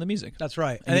overwhelmed the music. That's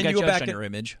right. And then you go judged back on your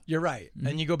image. You're right.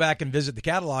 And you go back and visit the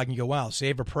catalog and you go, wow,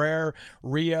 Save a Prayer,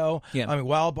 Rio. Yeah.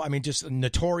 I mean, just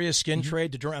Notorious, Skin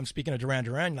Trade. I'm speaking of Duran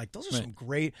Duran. Like, those are some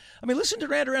great. I mean, listen to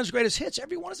Duran Duran's greatest hits.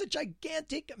 Every one is a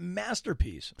gigantic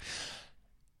masterpiece.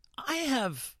 I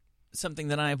have something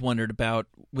that I've wondered about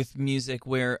with music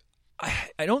where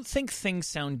I don't think things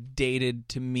sound dated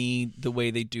to me the way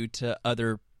they do to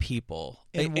other people.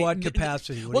 In what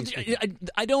capacity?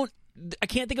 I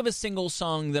can't think of a single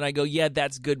song that I go, yeah,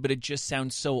 that's good, but it just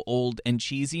sounds so old and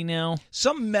cheesy now.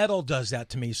 Some metal does that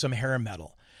to me, some hair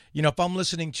metal. You know, if I'm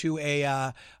listening to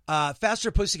a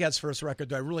Faster Pussycat's first record,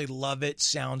 do I really love it?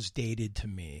 Sounds dated to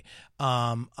me.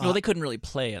 Well, they couldn't really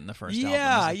play it in the first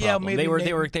album. Yeah, maybe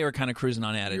they were kind of cruising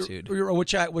on Attitude.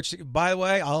 Which, by the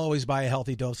way, I'll always buy a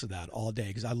healthy dose of that all day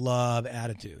because I love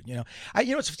Attitude. You know,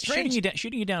 it's strange.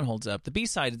 Shooting You Down holds up. The B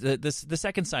side, the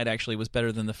second side actually was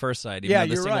better than the first side. Yeah,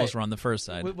 the you're singles right. were on the first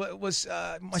side. Was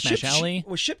Smash Alley?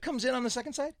 Was Ship comes in on the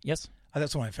second side? Yes.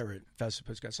 That's one of my favorite Faster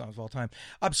Pussycat songs of all time.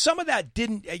 Some of that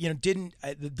didn't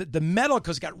the metal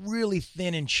because it got really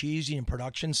thin and cheesy in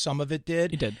production. Some of it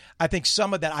did. It did. I think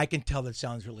some of that I can tell that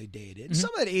sounds really dated. And some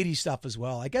of that 80s stuff as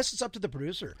well. I guess it's up to the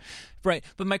producer. Right.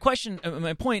 But my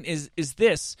point is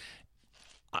this.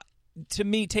 To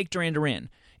me, take Duran Duran.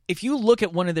 If you look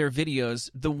at one of their videos,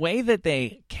 the way that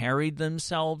they carried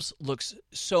themselves looks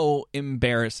so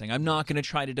embarrassing. I'm not going to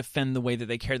try to defend the way that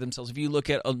they carried themselves. If you look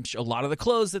at a lot of the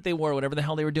clothes that they wore, whatever the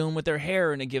hell they were doing with their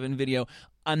hair in a given video,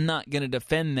 I'm not going to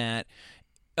defend that.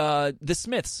 The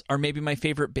Smiths are maybe my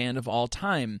favorite band of all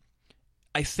time.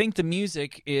 I think the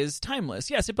music is timeless.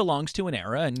 Yes, it belongs to an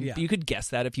era, and you could guess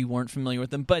that if you weren't familiar with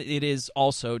them, but it is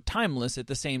also timeless at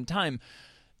the same time.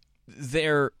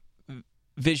 Their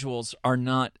visuals are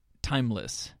not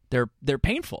timeless. They're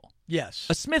painful. Yes.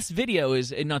 A Smiths video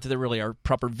is, not that there really are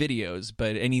proper videos,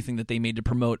 but anything that they made to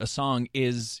promote a song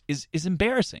is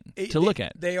embarrassing to look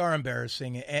at. They are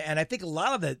embarrassing. And I think a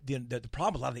lot of the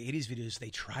problem with a lot of the 80s videos, they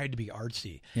tried to be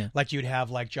artsy. Yeah. Like you'd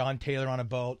have like John Taylor on a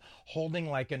boat holding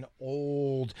like an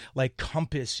old like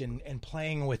compass and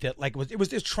playing with it. Like it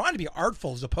was trying to be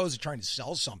artful as opposed to trying to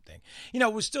sell something. You know,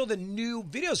 it was still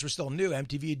videos were still new.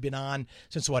 MTV had been on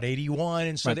since 81.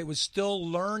 And so they was still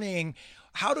learning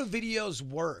how do videos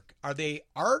work? Are they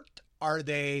art? Are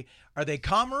they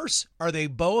commerce? Are they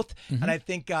both? Mm-hmm. And I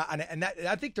think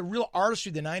I think the real artistry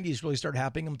of the 90s really started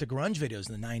happening with the grunge videos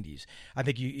in the 90s. I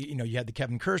think you had the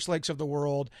Kevin Kerslakes of the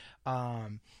world,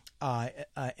 and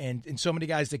so many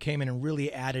guys that came in and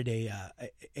really added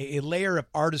a layer of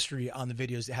artistry on the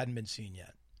videos that hadn't been seen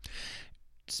yet.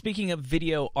 Speaking of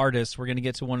video artists, we're going to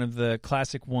get to one of the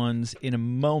classic ones in a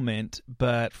moment,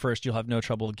 but first you'll have no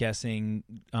trouble guessing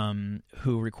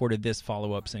who recorded this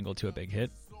follow-up single to a big hit.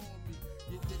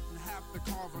 You didn't have to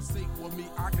conversate with me,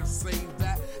 I can say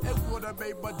that. It would have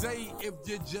made my day if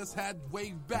you just had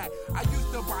waved back. I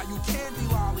used to buy you candy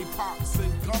lollipops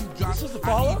and gumdrops. This was the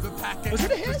follow-up? Was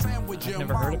it a hit? I've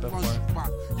never heard it before.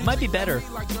 Might be better.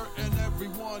 Like dirt and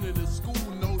everyone in the school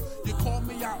knows. You call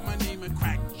me out my name and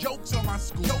crack jokes on my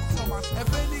school.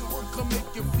 If anyone can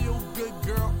make you feel good,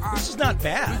 girl, this is not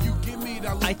bad. You give me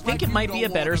that I think it might be a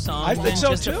better song I than think so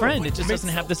Just too. a Friend. It just doesn't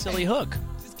have the silly hook.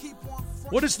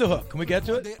 What is the hook? Can we get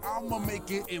to it? I'ma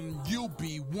make it and you'll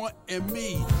be wanting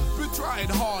me. Been trying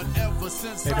hard ever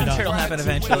since Maybe I not. Sure it'll happen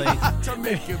eventually.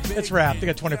 It's rap. They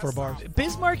got 24 bars.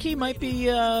 Biz Markie might be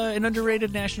an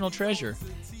underrated national treasure.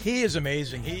 He is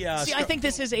amazing. I think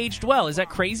this has aged well. Is that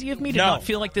crazy of me to not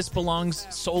feel like this belongs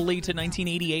solely to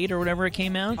 1988 or whatever it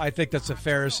came out? I think that's a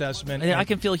fair assessment. I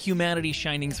can feel humanity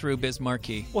shining through Biz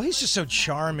Markie. Well, he's just so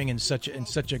charming and such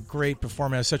a great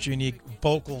performer, has such a unique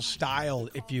vocal style,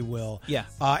 if you will. Yeah.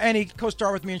 And he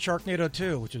co-starred with me in Sharknado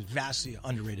 2, which is a vastly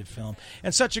underrated film.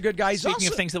 And such a good guy. Speaking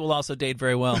of things that will also date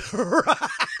very well.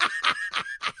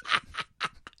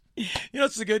 You know,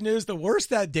 it's the good news. The worse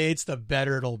that dates, the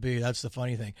better it'll be. That's the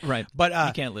funny thing. Right. But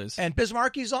you can't lose. And Biz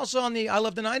Markie's also on the I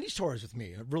Love the 90s tours with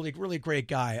me. A really, really great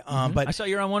guy. But I saw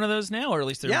you're on one of those now, or at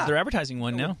least they're advertising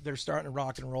one now. They're starting to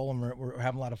rock and roll, and we're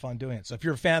having a lot of fun doing it. So if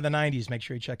you're a fan of the 90s, make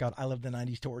sure you check out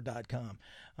ilovethe90stour.com.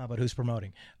 But who's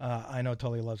promoting? I know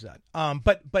Totally loves that.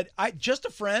 But Just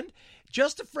a Friend,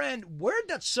 where'd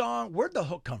the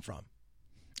hook come from?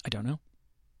 I don't know.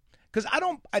 Because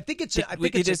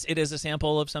it is a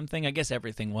sample of something. I guess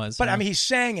everything was. But I mean, he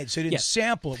sang it, so he didn't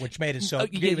sample it, which made it so.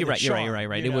 You're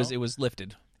right. It was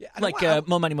lifted. Yeah, like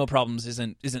Mo Money Mo Problems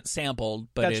isn't sampled,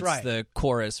 but it's the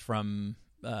chorus from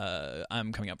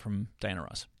I'm Coming Up from Diana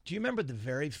Ross. Do you remember the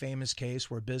very famous case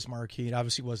where Biz Markie, it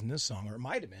obviously wasn't this song, or it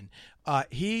might have been,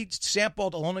 he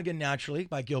sampled Alone Again Naturally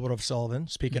by Gilbert O'Sullivan,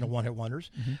 speaking of one-hit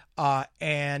wonders,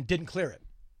 and didn't clear it.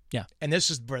 Yeah. And this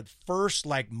is where the first,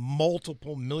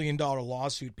 multiple million-dollar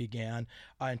lawsuit began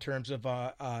in terms of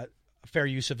fair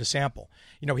use of the sample.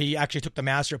 He actually took the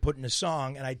master, put it in a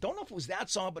song, and I don't know if it was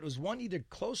that song, but it was one either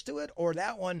close to it or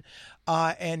that one,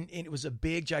 and it was a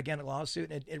big, gigantic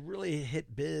lawsuit, and it really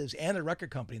hit Biz and the record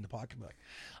company in the pocketbook.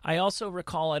 I also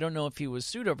recall, I don't know if he was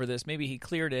sued over this, maybe he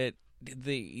cleared it,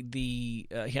 he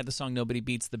had the song Nobody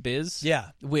Beats the Biz,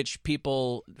 which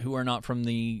people who are not from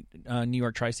the New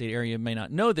York tri-state area may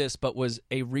not know this, but was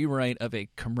a rewrite of a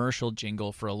commercial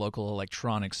jingle for a local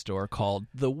electronics store called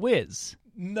The Wiz.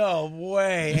 No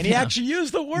way. And he actually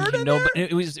used the word in there?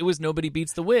 It was Nobody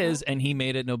Beats the Wiz, and he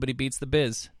made it Nobody Beats the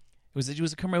Biz. It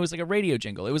was like a radio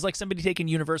jingle. It was like somebody taking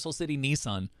Universal City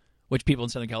Nissan, which people in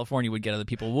Southern California would get, other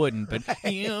people wouldn't. But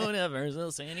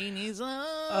Universal City Nissan.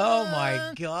 Oh,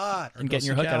 my God. And getting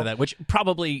your hook out of that, which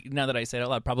probably, now that I say it out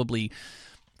loud, probably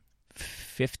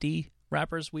 50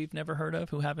 rappers we've never heard of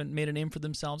who haven't made a name for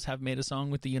themselves have made a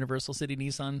song with the Universal City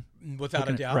Nissan. Without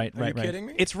a doubt. Right, Are you kidding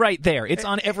me? It's right there. It's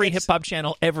on every hip-hop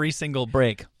channel, every single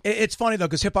break. It's funny, though,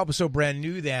 because hip-hop was so brand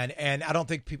new then, and I don't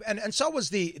think people... And so was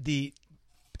the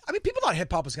people thought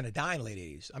hip-hop was going to die in the late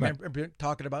 80s. I remember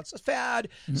talking about it's a fad.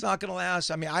 It's not going to last.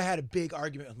 I had a big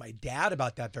argument with my dad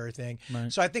about that very thing.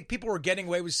 Right. So I think people were getting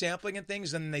away with sampling and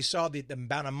things, and they saw the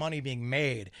amount of money being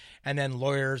made, and then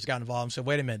lawyers got involved and said,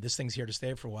 wait a minute, this thing's here to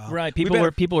stay for a while. Right.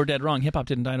 People were dead wrong. Hip-hop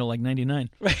didn't die until 99.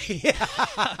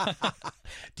 Yeah.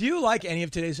 Do you like any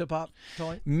of today's hip-hop,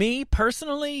 Tony? Me,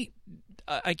 personally,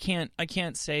 I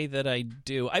can't say that I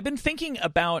do. I've been thinking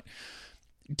about...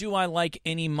 Do I like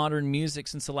any modern music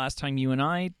since the last time you and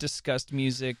I discussed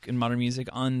music and modern music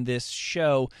on this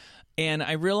show? And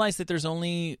I realized that it's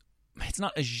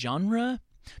not a genre,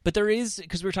 but there is,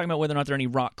 because we were talking about whether or not there are any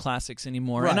rock classics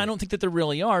anymore. Right. And I don't think that there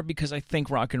really are, because I think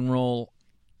rock and roll,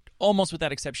 almost with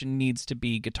that exception, needs to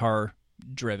be guitar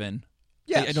driven.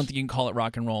 Yes. I don't think you can call it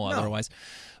rock and roll otherwise.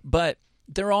 But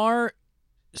there are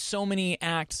so many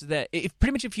acts that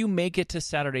if you make it to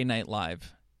Saturday Night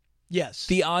Live, yes,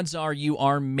 the odds are you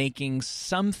are making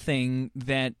something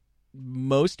that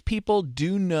most people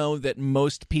do know that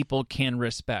most people can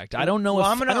respect. I don't know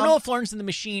if Florence and the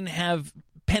Machine have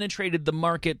penetrated the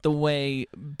market the way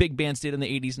big bands did in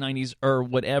the 80s, 90s, or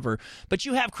whatever, but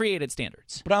you have created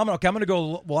standards. But I'm going to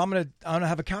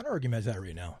have a counter argument to that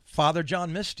right now. Father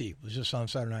John Misty was just on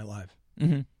Saturday Night Live.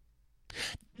 Mm-hmm.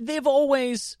 They've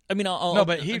always, I'll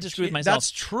disagree with myself.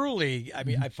 That's truly,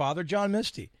 Father John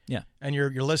Misty. Yeah. And your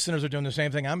listeners are doing the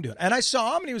same thing I'm doing. And I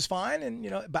saw him and he was fine, and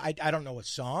but I don't know what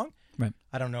song. Right.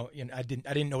 I don't know, I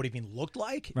didn't know what he even looked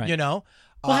like, right.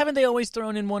 Well, haven't they always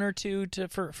thrown in one or two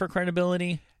for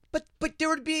credibility? But there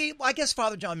would be, I guess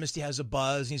Father John Misty has a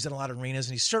buzz, and he's in a lot of arenas,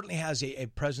 and he certainly has a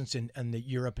presence in the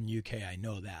Europe and UK. I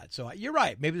know that. So you're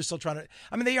right. Maybe they're still trying to,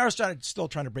 they are still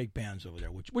trying to break bands over there,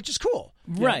 which is cool.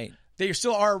 Right. They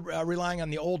still are relying on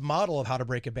the old model of how to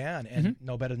break a band, and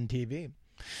no better than TV.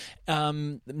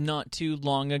 Not too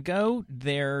long ago,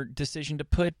 their decision to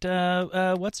put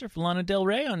Lana Del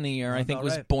Rey on the air, I think,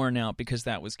 was borne out because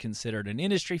that was considered an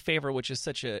industry favor, which is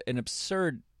such an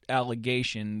absurd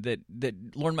allegation that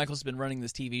Lorne Michaels has been running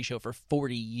this TV show for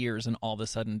 40 years and all of a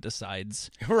sudden decides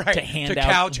to hand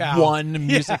out one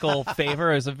musical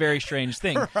favor is a very strange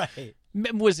thing. Right.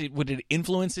 Would it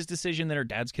influence his decision that her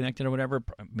dad's connected or whatever?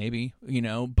 Maybe,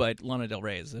 but Lana Del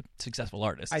Rey is a successful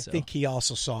artist. I think he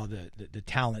also saw the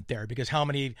talent there, because how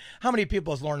many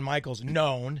people has Lorne Michaels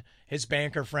known, his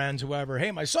banker friends, whoever,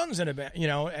 hey, my son's in a band,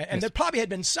 and they probably had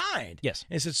been signed. Yes.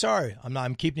 And he said, sorry,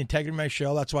 I'm keeping integrity in my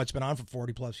show. That's why it's been on for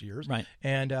 40 plus years. Right.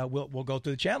 And we'll go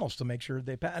through the channels to make sure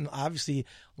they pass. And obviously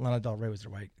Lana Del Rey was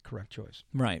the correct choice.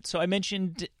 Right. So I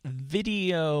mentioned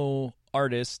video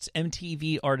artists,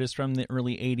 MTV artists from the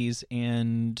early 80s,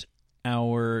 and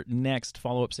our next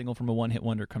follow-up single from a one-hit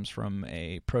wonder comes from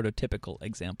a prototypical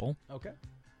example. Okay.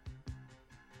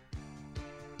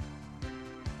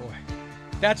 Boy,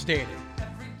 that's dated.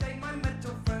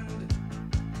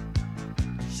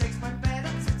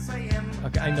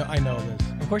 Okay, I know this.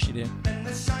 Of course you did.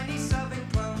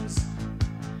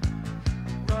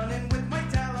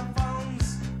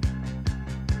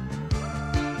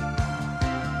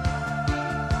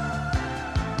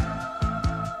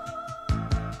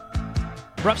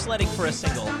 Rough Sledding for a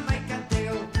single.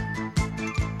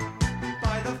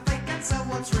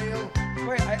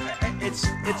 Wait, it's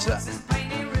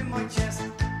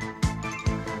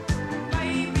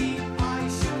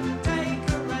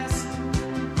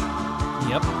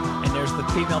Yep, and there's the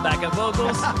Female backup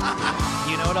vocals.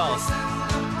 You know it all.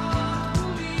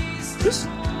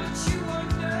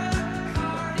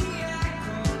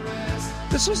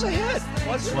 This was a hit,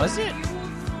 wasn't it? Was it?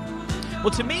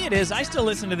 Well, to me it is. I still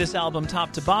listen to this album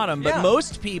top to bottom, but Yeah.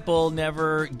 most people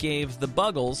never gave the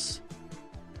Buggles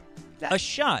a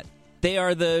shot. They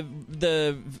are the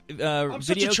I'm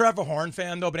such video. a Trevor Horn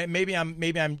fan, though, but maybe I'm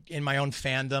in my own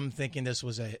fandom thinking this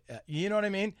was a you know what I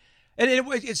mean? And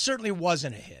it certainly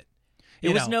wasn't a hit.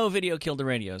 It was no Video Killed the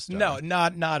Radio Star. No,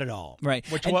 not at all. Right.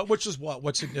 Which is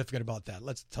what's significant about that?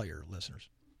 Let's tell your listeners.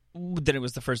 That it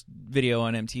was the first video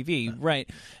on MTV. Right.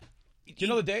 Do you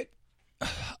know the date?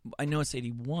 I know it's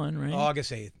 81, right? August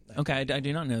 8th. Okay, I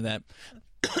do not know that.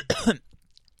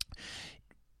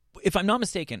 If I'm not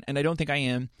mistaken, and I don't think I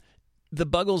am, the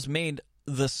Buggles made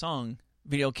the song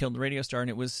Video Killed the Radio Star, and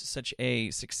it was such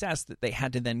a success that they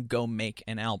had to then go make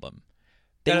an album.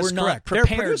 They That were is not correct. prepared.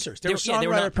 They were producers. They were they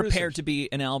were not songwriter prepared producers. to be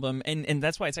an album, and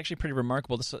that's why it's actually pretty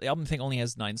remarkable. The album thing only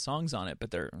has 9 songs on it,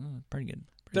 but they're pretty good.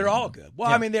 They're all good. Well,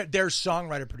 Yeah. I mean, they're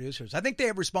songwriter producers. I think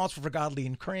they're responsible for Godly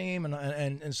and Cream and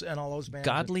all those bands.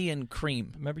 Godly and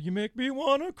Cream. Remember, you make me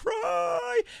wanna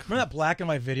cry. Remember that black and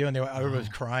white video, and everybody was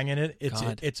crying in it.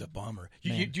 It's a bummer. Do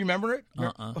you remember it?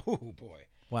 Oh boy.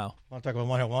 Wow. I want to talk about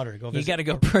One Hit Wonder. You got to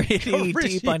go pretty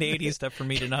pretty deep on 80s stuff for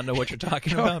me to not know what you're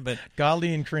talking about. But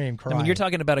Godly and Cream. Crying. I mean, you're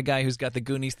talking about a guy who's got the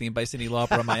Goonies theme by Cyndi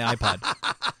Lauper on my iPod.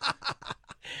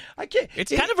 I can't.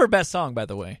 It's kind of her best song, by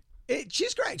the way.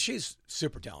 She's great. She's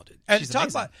super talented. And She's talk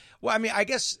amazing. about. Well, I mean, I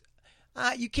guess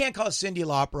you can't call Cyndi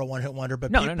Lauper a one-hit wonder,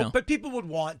 but No. But people would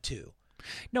want to.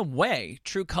 No way.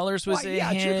 True Colors was a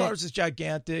hit. True Colors is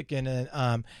gigantic, and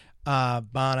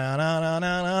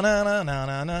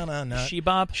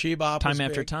She-Bop. She-Bop Time was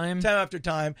After big. Time. Time After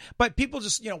Time. But people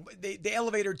just, they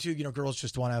elevate her to, girls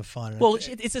just want to have fun. Well,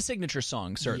 it's a signature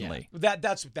song, certainly. Yeah.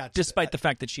 That's Despite the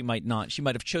fact that she might not. She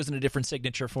might have chosen a different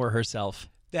signature for herself.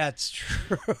 That's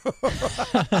true.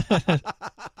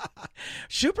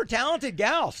 Super talented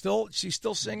gal. She's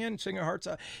still singing her hearts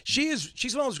out. She's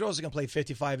one of those girls that can play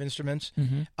 55 instruments.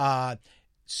 Mm-hmm.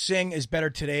 Sing is better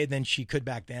today than she could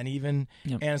back then, even.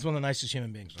 Yep. And is one of the nicest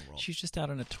human beings in the world. She's just out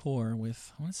on a tour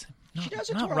with She does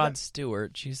a not tour Rod with-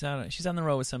 Stewart. She's on the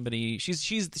road with somebody.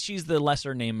 She's the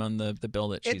lesser name on the bill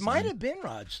that she's It might on. have been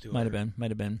Rod Stewart. Might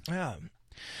have been. Yeah.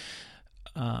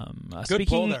 Good Speaking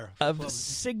pull there. of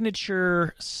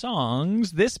signature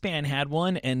songs, this band had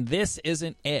one, and this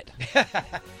isn't it.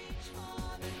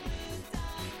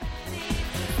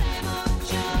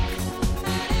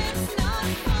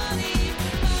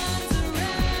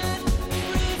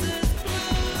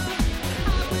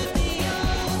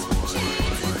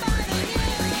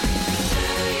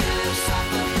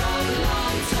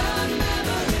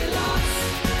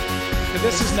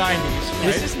 This is 90s. Right?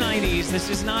 This is 90s. This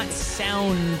does not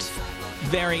sound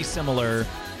very similar.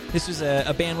 This was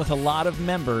a band with a lot of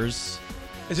members.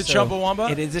 Is it So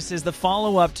Chumbawamba? It is. This is the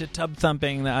follow-up to Tub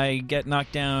Thumping that I get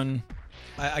knocked down.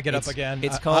 I get up again.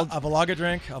 It's called- I have a lager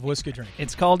drink, I have a whiskey drink.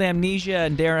 It's called Amnesia,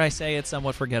 and dare I say it's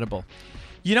somewhat forgettable.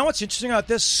 You know what's interesting about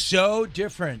this? So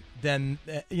different than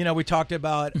we talked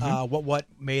about what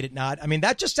made it not. I mean,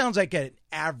 that just sounds like an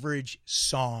average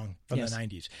song from Yes. the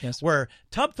 90s. Yes. Where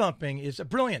Tub Thumping is a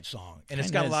brilliant song, and it's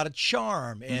Kinda got is. a lot of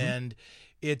charm, and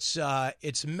it's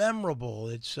memorable.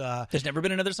 It's There's never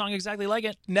been another song exactly like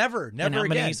it. never And how again.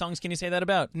 many songs can you say that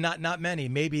about? Not many.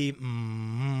 Maybe.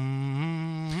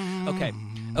 Okay.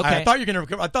 I thought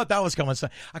I thought that was coming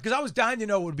because I was dying to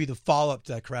know what would be the follow up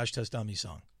to that Crash Test Dummy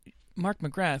song. Mark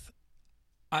McGrath,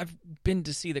 I've been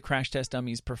to see the Crash Test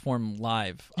Dummies perform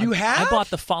live. You have? I bought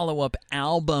the follow-up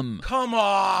album. Come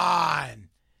on.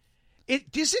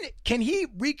 Can he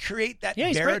recreate that Yeah,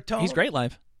 he's baritone? great. He's great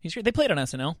live. He's great. They played on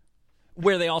SNL,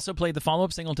 where they also played the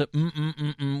follow-up single to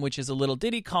which is a little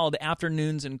ditty called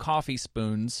Afternoons and Coffee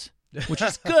Spoons, which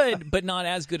is good, but not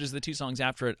as good as the 2 songs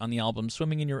after it on the album,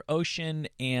 Swimming in Your Ocean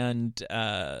and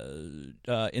In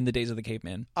the Days of the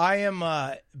Caveman. I am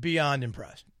beyond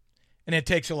impressed. And it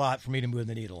takes a lot for me to move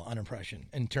the needle on impression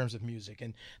in terms of music.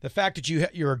 And the fact that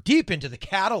you're deep into the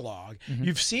catalog,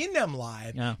 you've seen them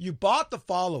live, Yeah. you bought the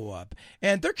follow-up,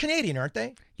 and they're Canadian, aren't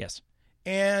they? Yes.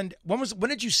 And when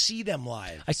did you see them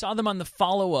live? I saw them on the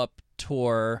follow-up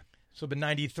tour So been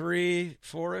 93,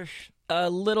 4-ish? a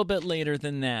little bit later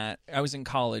than that. I was in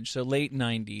college, so late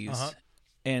 90s. Uh-huh.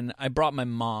 And I brought my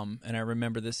mom, and I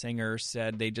remember the singer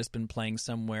said they'd just been playing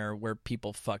somewhere where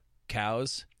people fuck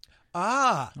cows.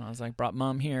 Ah. I was like, brought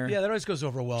Mom here. Yeah, that always goes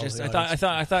over well. Just, with I the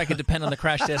thought I could depend on the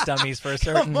Crash Test Dummies for a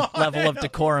certain Come on, level of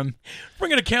decorum.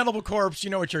 Bringing a Cannibal Corpse, you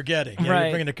know what you're getting. Right.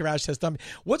 You're bringing a Crash Test Dummy.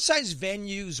 What size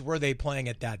venues were they playing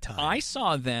at that time? I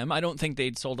saw them. I don't think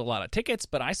they'd sold a lot of tickets,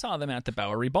 but I saw them at the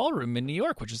Bowery Ballroom in New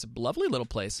York, which is a lovely little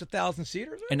place. It's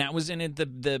 1,000-seaters? And that was in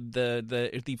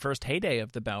the first heyday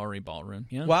of the Bowery Ballroom.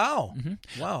 Yeah. Wow.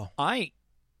 Wow. I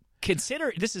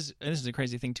consider this is a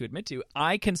crazy thing to admit to.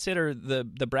 I consider the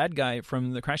Brad guy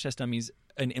from the Crash Test Dummies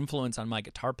an influence on my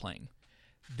guitar playing.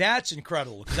 That's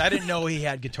incredible because I didn't know he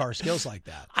had guitar skills like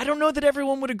that. I don't know that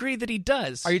everyone would agree that he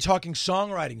does. Are you talking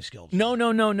songwriting skills?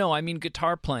 No. I mean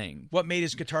guitar playing. What made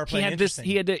his guitar playing He interesting?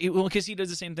 had because he does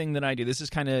the same thing that I do. This is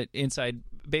kind of inside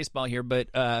baseball here,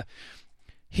 but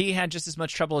he had just as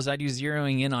much trouble as I do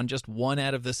zeroing in on just one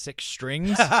out of the 6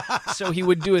 strings. So he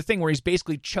would do a thing where he's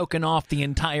basically choking off the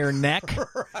entire neck.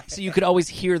 Right. So you could always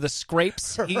hear the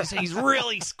scrapes. He's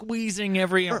really squeezing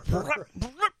every...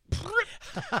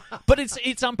 But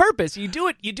it's on purpose. You do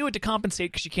it to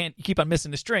compensate because you keep on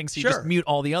missing the strings, so you just mute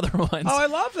all the other ones. Oh, I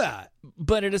love that.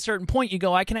 But at a certain point, you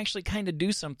go, I can actually kind of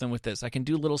do something with this. I can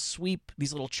do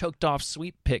these little choked off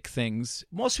sweep pick things.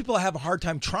 Most people have a hard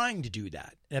time trying to do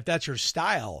that. And if that's your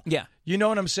style, yeah, you know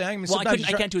what I'm saying? I mean, well, I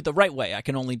can't do it the right way. I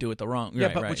can only do it the wrong. Yeah,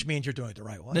 right, but right. Which means you're doing it the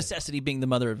right way. Necessity being the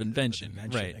mother of invention.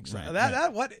 Right, exactly.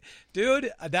 Right. What, dude?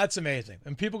 That's amazing.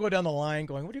 And people go down the line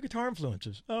going, "What are your guitar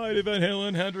influences?" Oh, Eddie Van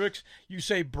Halen, Hendrix. You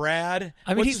say Brad.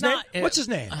 I mean, What's he's his not. name? What's his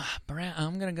name? Brad.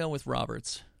 I'm gonna go with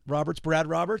Roberts. Brad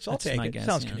Roberts. I'll That's take my it. guess,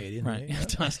 Sounds yeah. Canadian, right? Yeah.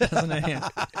 It does, doesn't it? Yeah.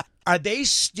 Are they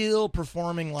still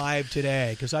performing live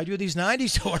today? Because I do these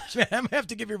 '90s tours, man. I'm gonna have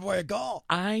to give your boy a call.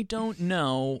 I don't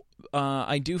know.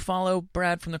 I do follow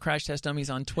Brad from the Crash Test Dummies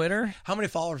on Twitter. How many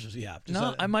followers does he have?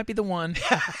 I might be the one.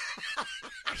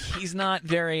 He's not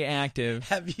very active.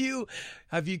 Have you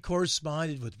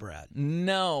corresponded with Brad?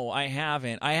 No, I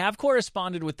haven't. I have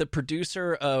corresponded with the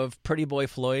producer of Pretty Boy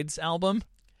Floyd's album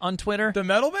on Twitter. The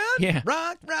metal band? Yeah.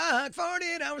 Rock,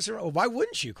 48 hours a row. Why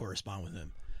wouldn't you correspond with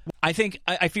him? I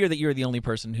fear that you're the only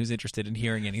person who's interested in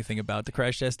hearing anything about the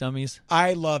Crash Test Dummies.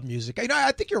 I love music.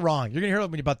 I think you're wrong. You're going to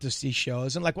hear about these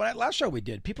shows. And like last show we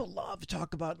did, people love to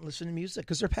talk about and listen to music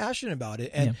because they're passionate about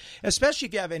it. And especially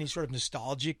if you have any sort of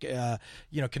nostalgic,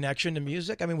 connection to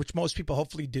music, I mean, which most people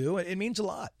hopefully do, it means a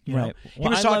lot. You know? He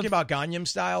was talking about Gangnam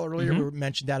Style earlier. We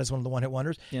mentioned that as one of the one-hit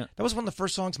wonders. Yeah. That was one of the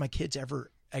first songs my kids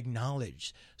ever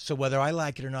acknowledged. So whether I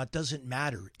like it or not doesn't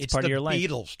matter. It's part the of your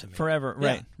Beatles life. to me. Forever.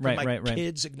 Right. My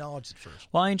kids acknowledged it first.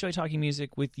 Well, I enjoy talking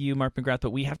music with you, Mark McGrath, but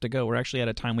we have to go. We're actually out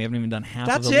of time. We haven't even done half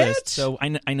That's of the it? list. So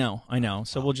I know.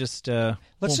 So we'll just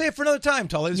let's say it for another time,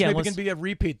 Tully. This maybe let's- can be a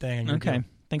repeat thing. Okay.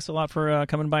 Thanks a lot for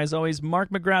coming by as always. Mark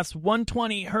McGrath's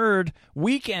 120 heard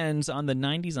weekends on the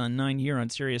 90s on 9 here on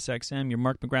Sirius XM. You're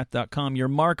markmcgrath.com. You're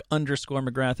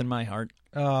Mark_McGrath in my heart.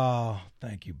 Oh,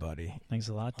 thank you, buddy. Thanks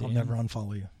a lot, dude. I'll never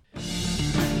unfollow you.